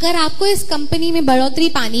company, अगर आपको इस कंपनी में बढ़ोतरी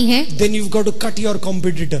पानी है then you've got to cut your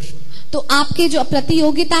competitor. तो आपके जो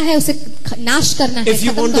प्रतियोगिता है उसे नाश करना है, If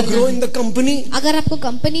you खत्म want to करना grow है। in the company, अगर आपको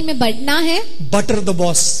कंपनी में बढ़ना है butter the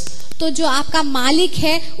boss. तो जो आपका मालिक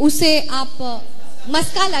है उसे आप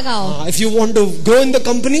मस्का लगाओ। If you want to grow in the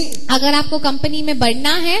company, अगर आपको कंपनी में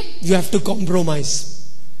बढ़ना है you have to compromise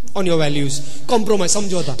on your values. Compromise,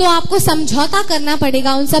 समझौता. तो आपको समझौता करना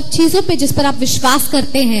पड़ेगा उन सब चीजों पे जिस पर आप विश्वास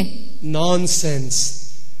करते हैं। Nonsense.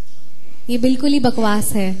 ये बिल्कुल ही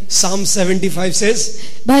बकवास है। Psalm 75 says,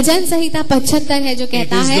 भजन संहिता 75 है जो it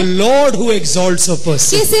कहता is है the Lord who exalts a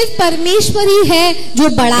person. कि सिर्फ परमेश्वर ही है जो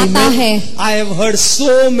बढ़ाता है। I have heard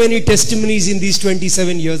so many testimonies in these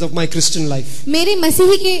 27 years of my Christian life. मेरे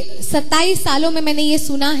मसीही के 27 सालों में मैंने ये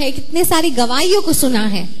सुना है, कितने सारी गवाहियों को सुना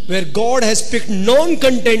है, Where God has picked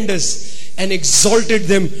non-contenders and exalted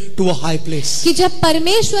them to a high place. कि जब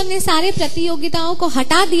परमेश्वर ने सारे प्रतियोगिताओं को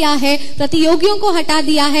हटा दिया है, प्रतियोगियों को हटा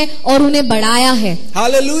दिया है और उन्हें बढ़ाया है।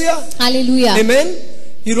 Hallelujah. Hallelujah. Amen.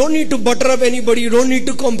 You don't need to butter up anybody. You don't need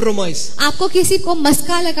to compromise. आपको किसी को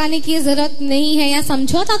मस्का लगाने की जरूरत नहीं है या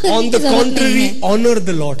समझौता करने On की the जरूरत नहीं contrary, है, honor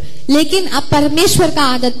the Lord लेकिन आप परमेश्वर का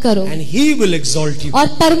आदर करो and He will exalt you. और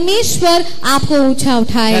परमेश्वर आपको ऊंचा Can I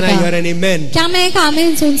उठाएगा। hear an amen? क्या मैं एक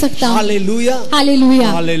आमीन सुन सकता हूँ? Hallelujah.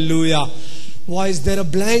 Hallelujah. Hallelujah. Why is there a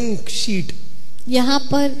blank sheet? यहाँ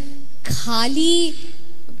पर खाली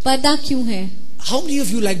पर्दा क्यों है? How many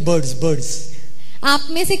of you like birds? Birds. आप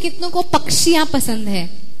में से कितनों को पक्षियां पसंद है?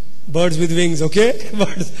 Birds with wings, okay?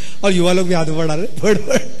 Birds. और युवा लोग भी हाथ बढ़ा रहे.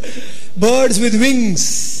 Birds with wings.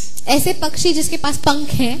 ऐसे पक्षी जिसके पास पंख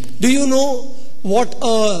हैं। Do you know what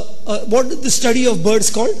is the study of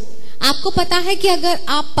birds called? आपको पता है कि अगर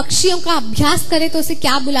आप पक्षियों का अभ्यास करें तो उसे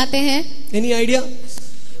क्या बुलाते हैं? Any idea?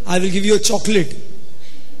 I will give you a chocolate.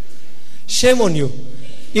 Shame on you.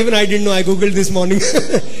 Even I didn't know. I googled this morning.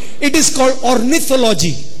 It is called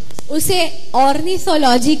ornithology. उसे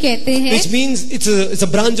ऑर्निथोलॉजी कहते हैं. Which means it's a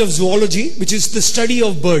branch of zoology, which is the study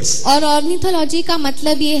of birds. और ornithology का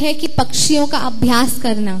मतलब ये है कि पक्षियों का अभ्यास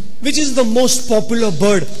करना. Which is the most popular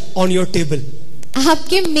bird on your table?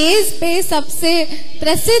 आपके मेज पे सबसे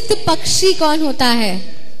प्रसिद्ध पक्षी कौन होता है?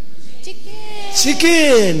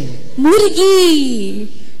 Chicken. मुर्गी.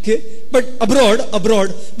 Okay. But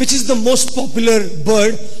abroad, which is the most popular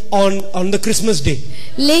bird on the Christmas day?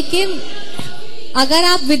 लेकिन अगर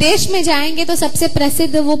आप विदेश में जाएंगे तो सबसे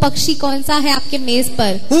प्रसिद्ध वो पक्षी कौन सा है आपके मेज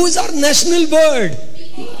पर? Who is our national bird?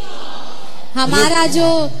 हमारा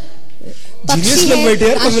जो पक्षी है,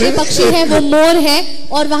 राष्ट्रीय पक्षी है, वो मोर है.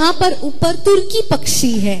 और वहाँ पर ऊपर तुर्की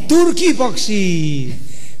पक्षी है. तुर्की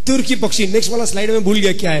पक्षी. नेक्स्ट वाला स्लाइड में भूल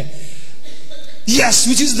गया क्या है. Yes,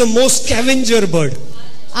 which is the most scavenger bird?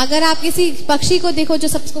 अगर आप किसी पक्षी को देखो जो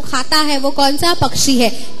सबको खाता है, वो कौन सा पक्षी है?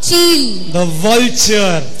 चील. The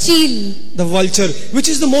vulture. चील. The vulture, which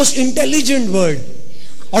is the most intelligent bird,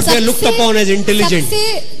 or they are looked upon as intelligent. सबसे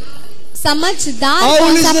समझदार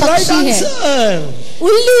कौन सा पक्षी है?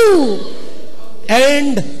 उल्लू.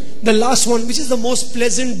 And the last one, which is the most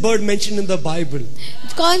pleasant bird mentioned in the Bible?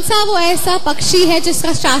 कौन सा वो ऐसा पक्षी है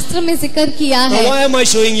जिसका शास्त्र में जिक्र किया है? Why am I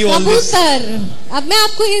showing you all this? कबूतर. अब मैं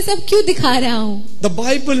आपको ये सब क्यों दिखा रहा हूँ? The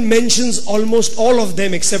Bible mentions almost all of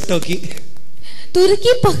them except turkey.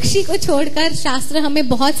 तुर्की पक्षी को छोड़कर शास्त्र हमें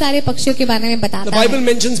बहुत सारे पक्षियों के बारे में बताता है. The Bible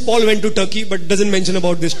mentions Paul went to Turkey, but doesn't mention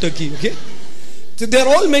about this turkey. Okay, so they are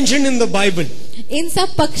all mentioned in the Bible. इन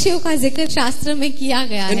सब पक्षियों का जिक्र शास्त्र में किया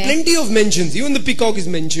गया है. And plenty of mentions. Even the peacock is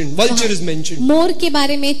mentioned. Vulture is mentioned. मोर के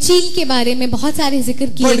बारे में, चील के बारे में बहुत सारे जिक्र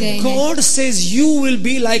किए गए हैं. But God says you will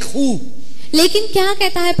be like who? लेकिन क्या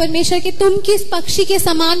कहता है परमेश्वर कि तुम किस पक्षी के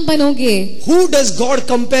समान बनोगे? Who does God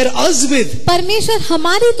compare us with? परमेश्वर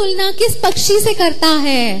हमारी तुलना किस पक्षी से करता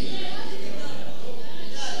है?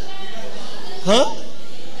 हाँ?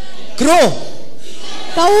 Crow.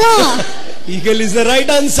 कौवा. Eagle is the right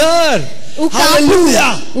answer.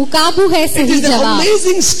 Hallelujah. उकाबू है सही जवाब. It is an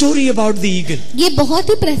amazing story about the eagle. ये बहुत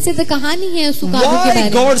ही प्रसिद्ध कहानी है उस उकाबू के बारे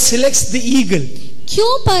में. Why God selects the eagle?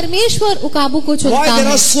 क्यों परमेश्वर उकाबू को चुनता है? Why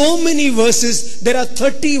there are so many verses? There are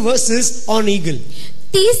 30 verses on eagle.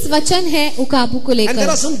 30 वचन है उकाबू को लेकर. And there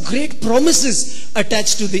are some great promises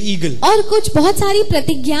attached to the eagle. और कुछ बहुत सारी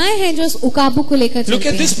प्रतिज्ञाएं हैं जो उकाबू को लेकर चलती हैं.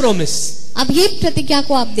 Look at this promise. अब ये प्रतिज्ञा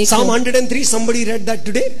को आप देखो. Psalm 103. Somebody read that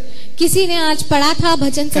today? किसी ने आज पढ़ा था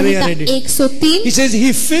भजन संहिता 103. He says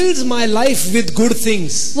he fills my life with good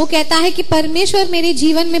things. वो कहता है कि परमेश्वर मेरे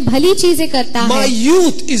जीवन में भली चीजें करता My है.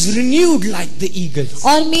 youth is renewed like the eagles.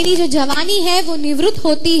 और मेरी जो जवानी है वो निवृत्त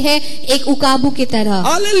होती है एक उकाबू की तरह.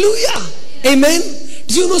 Hallelujah. Amen.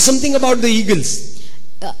 Do you know something about the eagles?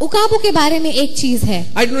 उकाबू के बारे में एक चीज है.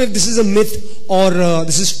 I don't know if this is a myth or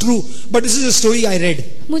this is true, but this is a story I read.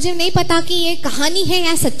 मुझे नहीं पता कि ये कहानी है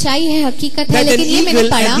या सच्चाई है, हकीकत है, लेकिन ये मैंने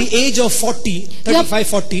पढ़ा. At the age of 40,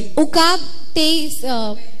 35-40, उकाब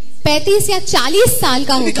 35 या 40 साल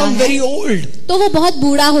का होता become है. very old. तो वो बहुत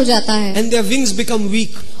बूढ़ा हो जाता है. And their wings become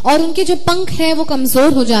weak. और उनके जो पंख है वो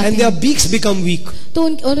कमजोर हो जाते हैं. And their beaks become weak. तो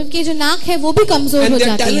और उनके जो नाक है वो भी कमजोर हो जाते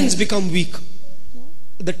हैं. And their talons become weak.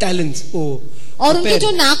 The talons. Oh. और उनके जो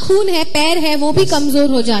नाखून है, पैर है, वो भी कमजोर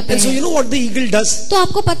हो जाते हैं. And so you know what the eagle does? तो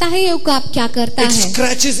आपको पता है ये उकाब क्या करता है? It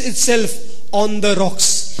scratches itself on the rocks.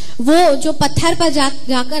 वो जो पत्थर पर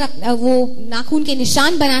जाकर वो नाखून के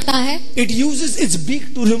निशान बनाता है. It uses its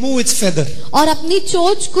beak to remove its feather. और अपनी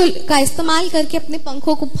चोंच का इस्तेमाल करके अपने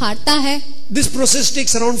पंखों को फाड़ता है. This process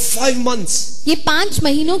takes around 5 months. ये 5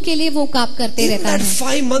 महीनों के लिए वो उकाब करते रहता है. In that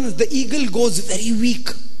 5 months, the eagle goes very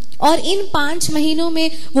weak. और इन 5 महीनों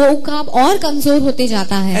में वो उकाब और कमजोर होते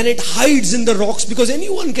जाता है. And it hides in the rocks because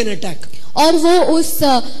anyone can attack. और वो उस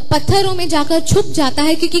पत्थरों में जाकर छुप जाता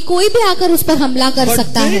है क्योंकि कोई भी आकर उस पर हमला कर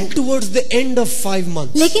सकता है. But then towards the end of 5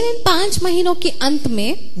 months, लेकिन इन 5 महीनों के अंत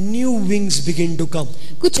में new wings begin to come.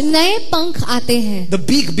 कुछ नए पंख आते हैं. The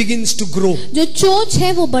beak begins to grow. जो चोंच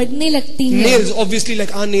है वो बढ़ने लगती है. Nails, obviously,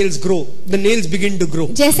 like our nails grow. The nails begin to grow.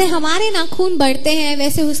 जैसे हमारे नाखून बढ़ते हैं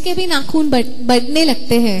वैसे उसके भी नाखून बढ़ने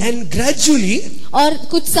लगते हैं. And gradually, और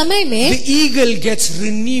कुछ समय में the eagle gets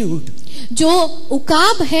renewed. जो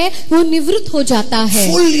उकाब है वो निवृत्त हो जाता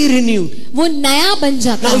है. Fully renewed. वो नया बन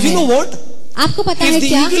जाता है. Now you know what? आपको पता है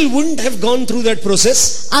क्या? If the eagle wouldn't have gone through that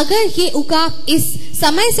process, अगर ये उकाब इस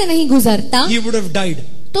समय से नहीं गुजरता, he would have died.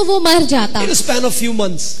 तो वो मर जाता. In a span of few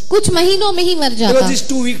months. कुछ महीनों में ही मर जाता. Because it's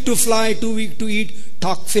too weak to fly, too weak to eat,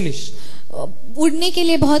 talk, finish. उड़ने के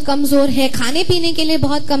लिए बहुत कमजोर है, खाने पीने के लिए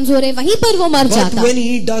बहुत कमजोर है, वहीं पर वो मर But जाता। when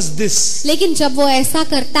he does this, लेकिन जब वो ऐसा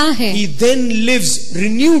करता है, he then lives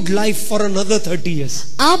renewed life for another 30 years.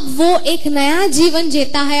 अब वो एक नया जीवन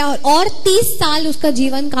जीता है और 30 साल उसका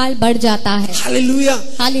जीवन काल बढ़ जाता है। Hallelujah.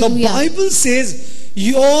 Hallelujah. The Bible says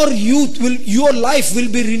your life will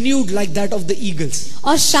be renewed like that of the eagles.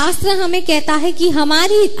 और शास्त्र हमें कहता है कि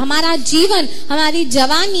हमारा जीवन, हमारी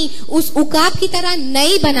जवानी उस उकाब की तरह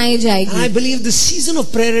नई बनाई And जाएगी। I believe the season of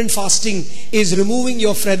prayer and fasting is removing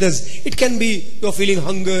your feathers. It can be you're feeling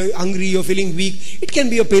hungry, you're feeling weak. It can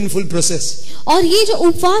be a painful process. और ये जो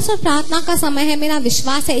उपवास और प्रार्थना का समय है, मेरा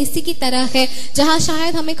विश्वास है इसी की तरह है, जहाँ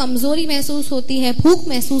शायद हमें कमजोरी महसूस होती है, भूख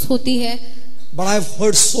महसूस होती है। But I've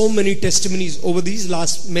heard so many testimonies over these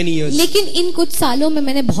last many years लेकिन इन कुछ सालों में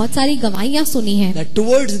मैंने बहुत सारी गवाहियां सुनी हैं that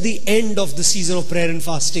towards the end of the season of prayer and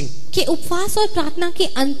fasting, कि उपवास और प्रार्थना के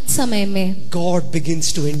अंत समय में God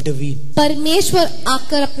begins to intervene. परमेश्वर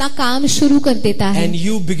आकर अपना काम शुरू कर देता है And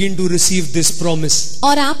you begin to receive this promise.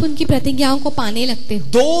 और आप उनकी प्रतिज्ञाओं को पाने लगते हो।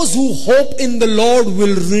 Those who hope in the Lord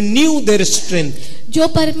will renew their strength. जो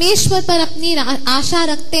परमेश्वर पर अपनी आशा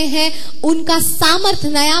रखते हैं, उनका सामर्थ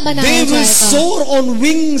नया बनाया They will जाएगा। soar on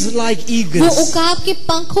wings like वो eagles. उकाब के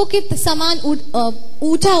पंखों के समान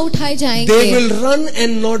ऊंचा उठाए They जाएंगे। will run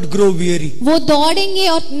and not grow weary. वो दौड़ेंगे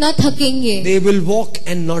और न थकेंगे। They will walk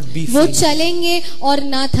and not be वो faint. चलेंगे और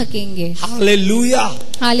न थकेंगे। Hallelujah.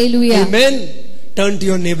 Hallelujah. Amen. Turn to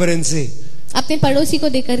your neighbor and say, अपने पड़ोसी को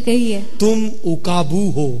देखकर कहिए, तुम उकाबू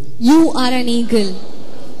हो. You are an eagle.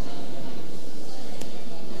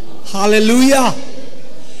 Hallelujah.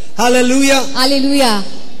 Hallelujah. Hallelujah.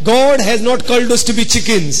 God has not called us to be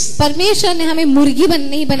chickens. परमेश्वर ने हमें मुर्गी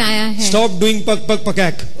नहीं बनाया है। Stop doing pak pak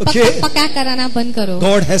pakak. Okay? पका कराना बंद करो।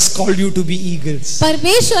 God has called you to be eagles.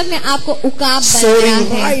 परमेश्वर ने आपको उकाब बनाया Soaring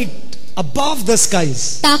है right above the skies.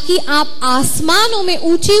 ताकि आप आसमानों में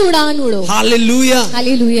ऊंची उड़ान उड़ो। Hallelujah.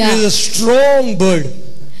 Hallelujah. It is a strong bird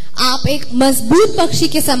आप एक मजबूत पक्षी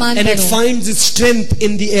के समान and it बनो। finds its strength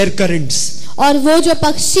in the air currents. और वो जो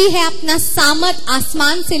पक्षी है अपना सामर्थ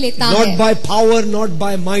आसमान से लेता Not है। by power, not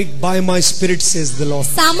by might, by my spirit, says the Lord.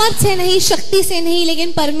 सामर्थ से नहीं, शक्ति से नहीं,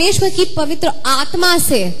 लेकिन परमेश्वर की पवित्र आत्मा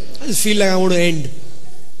से। I just feel like I want to end.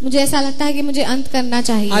 मुझे ऐसा लगता है कि मुझे अंत करना I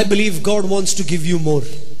चाहिए। believe God wants to give you more.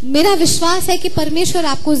 मेरा विश्वास है कि परमेश्वर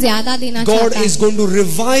आपको ज्यादा देना God चाहता is है going to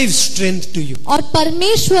revive strength to you. और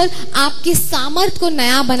परमेश्वर आपकी सामर्थ को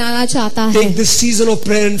नया बनाना चाहता है। Take this season of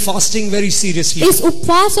prayer and fasting very seriously. इस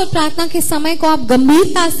उपवास और प्रार्थना के समय को आप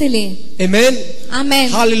गंभीरता से लें। Amen. Amen.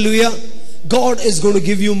 Hallelujah. God is going to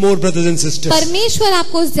give you more, brothers and sisters. परमेश्वर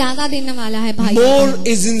आपको ज्यादा देने वाला है भाई। More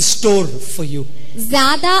is in store for you.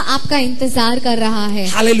 ज्यादा आपका इंतजार कर रहा है।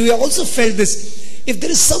 Hallelujah. I also felt this. If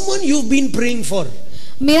there is someone you've been praying for,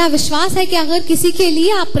 मेरा विश्वास है कि अगर किसी के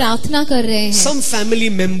लिए आप प्रार्थना कर रहे हैं, some family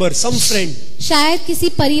member, some friend, शायद किसी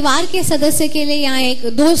परिवार के सदस्य के लिए या एक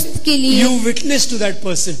दोस्त के लिए, you witness to that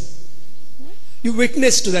person. You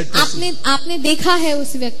witness to that person. आपने देखा है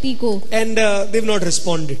उस व्यक्ति को And they've not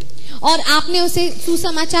responded. और आपने उसे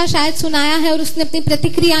सुसमाचार शायद सुनाया है और उसने अपनी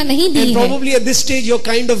प्रतिक्रिया नहीं दी And है। probably at this stage you're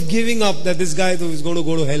kind of giving up that this guy is going to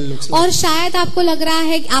go to hell. Looks like. और शायद आपको लग रहा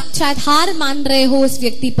है कि आप शायद हार मान रहे हो उस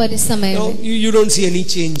व्यक्ति पर इस समय No, में। you don't see any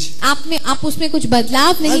change. आप उसमें कुछ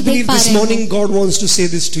बदलाव I नहीं देख believe पा this रहे morning हो। God wants to say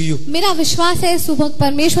this to you. मेरा विश्वास है सुबह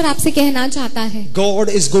परमेश्वर आपसे कहना चाहता है, God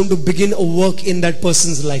is going to begin a work in that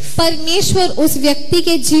person's life. परमेश्वर उस व्यक्ति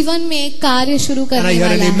के जीवन में एक कार्य शुरू And I करने hear an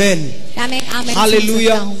वाला है। amen. आमेन, आमेन।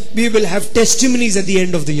 Hallelujah. सुन सकता हूँ। We will have testimonies at the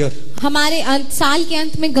end of the year हमारे साल के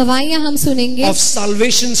अंत में गवाहियां हम सुनेंगे of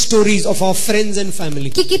salvation stories of our friends and family.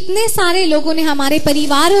 कि कितने सारे लोगों ने हमारे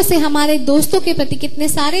परिवारों से, हमारे दोस्तों के प्रति कितने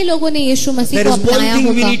सारे लोगों ने यीशु मसीह There को is one अपनाया thing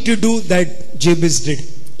we होगा। need to do that Jabez did.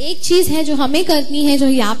 एक चीज है जो हमें करनी है, जो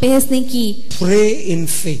याबेस ने की, Pray in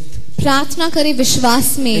faith. प्रार्थना करे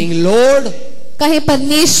विश्वास में, Saying, Lord, कहे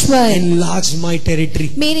परमेश्वर enlarge my territory.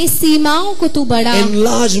 मेरी सीमाओं को तू बढ़ा,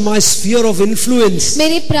 Enlarge my sphere of influence.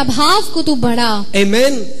 मेरे प्रभाव को तू बढ़ा,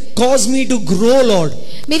 Amen. Cause me to grow, Lord.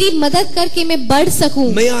 मेरी मदद करके मैं बढ़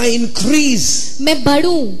सकूं, May I increase. मैं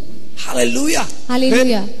बढ़ूं। Hallelujah.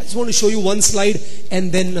 Hallelujah. Then, I just want to show you one slide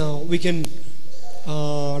and then we can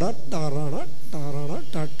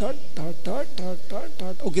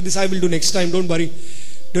okay, this I will do next time, don't worry.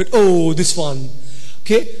 Oh, this one.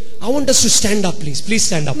 Okay, I want us to stand up, please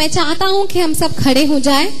stand up. मैं चाहता हूं कि हम सब खड़े हो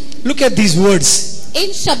जाएं। Look at these words.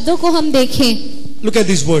 इन शब्दों को हम देखें, Look at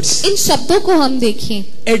these words. इन शब्दों को हम देखें।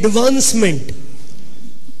 Advancement,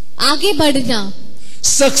 आगे बढ़ना,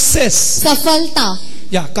 success, सफलता,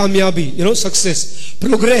 yeah, kamyabi, success,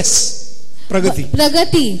 progress, pragati,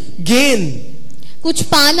 प्रगति, gain, कुछ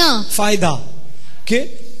पाना, फायदा, okay,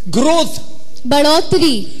 growth,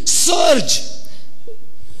 बढ़ोतरी, surge.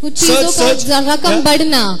 कुछ चीजों का रकम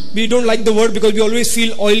बढ़ना. We don't like the word because we always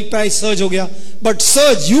feel oil price surge हो गया. But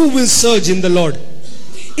surge, you will surge in the Lord.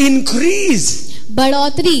 Increase.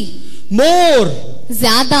 बढ़ोतरी. More.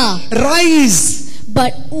 ज्यादा. Rise.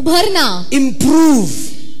 उभरना. Improve.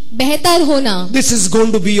 बेहतर होना. This is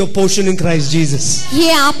going to be your portion in Christ Jesus.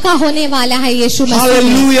 ये आपका होने वाला है यीशु मसीह में.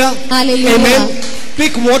 Hallelujah. Hallelujah. Amen.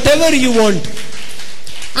 Pick whatever you want.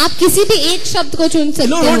 आप किसी भी एक शब्द को चुन सकते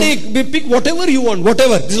हो. No, not एक. Pick whatever you want.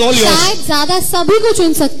 Whatever. This is all yours. शायद ज्यादा सभी को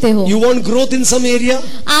चुन सकते हो. You want growth in some area?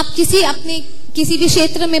 आप किसी भी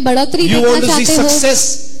क्षेत्र में बढ़ोतरी You देखना want to see चाहते हो.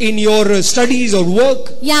 success in your studies or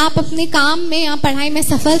work? या आप अपने काम में या पढ़ाई में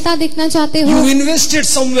सफलता देखना चाहते हो. You invested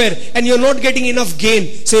somewhere and you're not getting enough gain.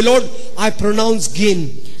 Say, Lord, I pronounce gain.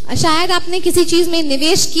 शायद आपने किसी चीज में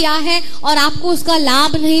निवेश किया है और आपको उसका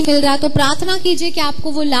लाभ नहीं मिल रहा, तो प्रार्थना कीजिए कि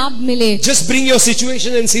आपको वो लाभ मिले. Just bring your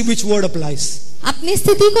situation and see which word applies. अपनी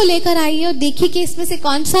स्थिति को लेकर आइए और देखिए कि इसमें से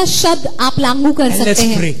कौन सा शब्द आप लागू कर सकते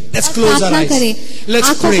हैं. Let's close our eyes.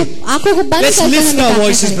 Let's pray. आंखों को बंद Let's lift our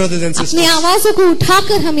voices, brothers and sisters. अपनी आवाजों को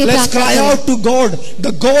उठाकर हम ये Let's cry out to God,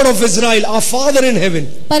 the God of Israel, our Father in heaven.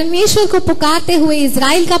 परमेश्वर को पुकारते हुए,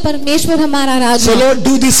 इजराइल का परमेश्वर हमारा राजा. So Lord,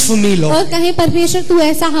 do this for me, Lord. और कहें परमेश्वर तू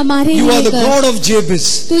ऐसा हमारे लिए You are the कर. God of JABEZ.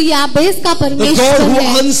 तू याबेज का The परमेश्वर God who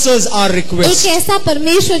है. answers our request. एक ऐसा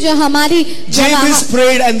परमेश्वर जो हमारी JABEZ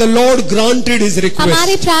prayed and the Lord granted his हमारी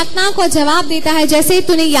request. प्रार्थना को जवाब देता है. जैसे ही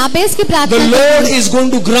तूने याबेज की The प्रार्थना Lord की, is going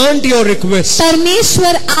to grant your request.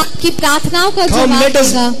 परमेश्वर आपकी प्रार्थनाओं को Come, जवाब let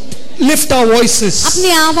us देगा. lift our voices. अपनी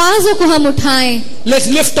आवाजों को हम उठाएं Let's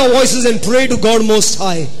lift our voices and pray to God Most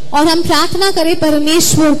High. और हम प्रार्थना करें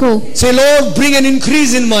परमेश्वर को. Say, Lord, bring an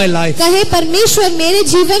increase in my life. कहे परमेश्वर मेरे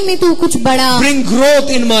जीवन में तू कुछ बड़ा. Bring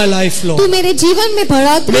growth in my life, तू Lord. मेरे जीवन में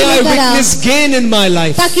बढ़ोतरी May I लेकर आ, witness gain in my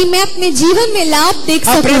life. ताकि मैं अपने जीवन में लाभ देख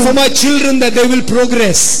I pray for सकूं. my children that they will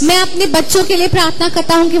progress. मैं अपने बच्चों के लिए प्रार्थना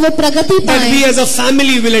करता हूँ कि वो प्रगति That we पाएं. as a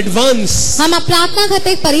family will advance. हम अब प्रार्थना करते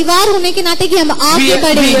हैं एक परिवार होने के नाते कि हम आगे We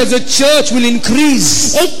बढ़े. as a church will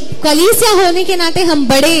increase. एक कलीसिया होने के नाते हम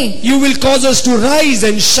बढ़े. You will cause us to rise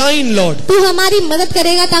and shine, Lord. तू हमारी मदद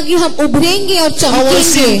करेगा ताकि हम उभरेंगे और I want to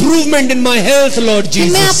see चमकेंगे. improvement in my health, Lord कि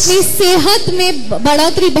मैं Jesus. अपनी सेहत में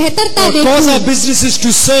बढ़ोतरी, बेहतरता Or cause our देखूं. businesses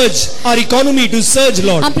to surge, our economy to surge,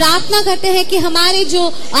 Lord. हम प्रार्थना करते हैं कि हमारी जो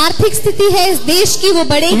आर्थिक स्थिति है इस देश की वो We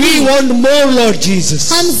बढ़ेगी. want more, Lord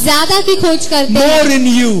Jesus. हम ज्यादा की खोज करते More हैं. in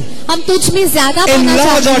you. हम तुझ में ज्यादा पाना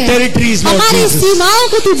Enlarge चाहते our हैं. territories, Lord हमारी Jesus. सीमाओं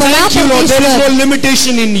को तू बढ़ा Thank you, Lord. There is परमेश्वर. no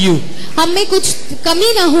limitation in you. हम में कुछ कमी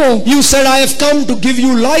ना हो. You said, I have come to give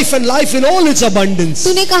you life and life in all its abundance.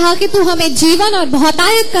 तूने कहा कि तू हमें जीवन और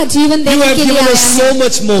बहुतायत का जीवन You देने have के लिए given आया us है. so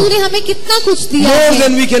much more. तूने हमें कितना कुछ दिया More है.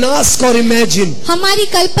 than we can ask or imagine. हमारी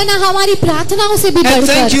कल्पना हमारी प्रार्थनाओं से भी And thank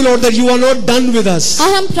बढ़कर. you, Lord, that you are not done with us.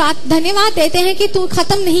 और हम धन्यवाद देते हैं कि तू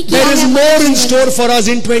खत्म नहीं किया There is है. more in store for us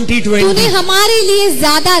in तूने 2020. हमारे लिए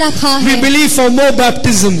ज्यादा रखा We है. believe for more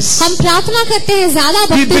baptisms. हम प्रार्थना करते हैं ज्यादा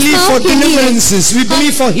We believe बपतिस्माओं for के लिए, deliverances. We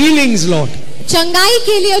believe for healings, Lord. चंगाई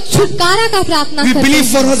के लिए और छुटकारा का प्रार्थना We करते believe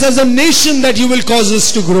for हैं. us as a nation that you will cause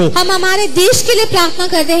us to grow. हम हमारे देश के लिए प्रार्थना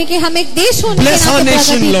करते हैं कि हम एक देश होने के Bless our नाते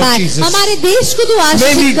nation, प्रगति Lord पाएं. Jesus. हमारे देश को तू May we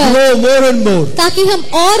आशीषित कर grow more and more. ताकि हम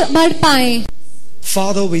और बढ़ पाएं.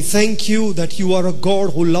 Father, we thank you that you are a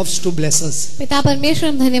God who loves to bless us. पिता परमेश्वर,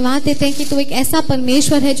 हम धन्यवाद देते हैं कि तू एक ऐसा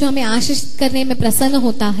परमेश्वर है जो हमें आशीषित करने में प्रसन्न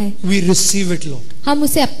होता है. We receive it, Lord. हम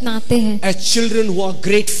उसे अपनाते हैं. As children who are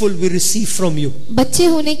grateful, we receive from you. बच्चे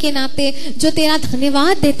होने के नाते जो तेरा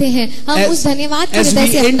धन्यवाद देते हैं, हम उस धन्यवाद को As हृदय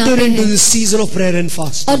we से enter अपनाते into हैं. this season of prayer and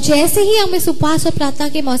fasting, और जैसे ही हम इस उपवास और प्रार्थना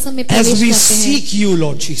के मौसम में as प्रवेश we करते हैं, seek you,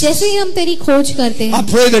 Lord Jesus, जैसे ही हम तेरी खोज करते I हैं,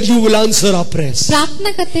 pray that you will answer our prayers.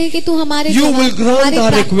 प्रार्थना करते हैं कि तू हमारे You will grant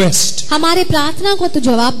our request. हमारे प्रार्थना को तू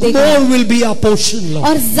जवाब देगा More will be our portion, Lord.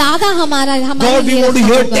 और ज्यादा हमारे God, we लिए want to रखा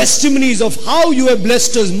hear होगा. testimonies of how you have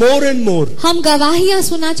blessed us more and more. हम गवाहियां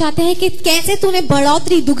सुनना चाहते हैं कि कैसे तूने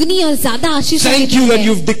बढ़ोतरी दुगनी और ज्यादा आशीष Thank you that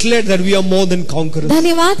you've declared that we are more than conquerors.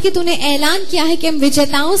 धन्यवाद कि तूने ऐलान किया है कि हम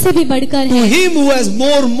विजेताओं से भी बढ़कर To हैं. him who has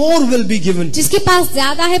more, more will be given. जिसके पास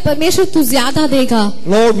ज्यादा है परमेश्वर तू ज्यादा देगा.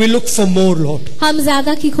 Lord, we look for more, Lord. हम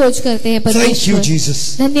ज्यादा की खोज करते हैं Thank you, परमेश्वर. Jesus.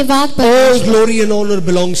 धन्यवाद All परमेश्वर. glory and honor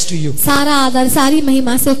belongs to you. सारा आदर सारी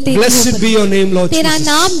महिमा से तेरे Blessed be your name, Lord तेरा Jesus.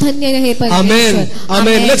 नाम धन्य रहे परमेश्वर. Amen.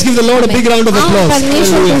 Amen. Let's give the Lord a big round of आओ applause.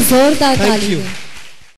 परमेश्वर को Hallelujah. जोरदार Thank ताली you. दें.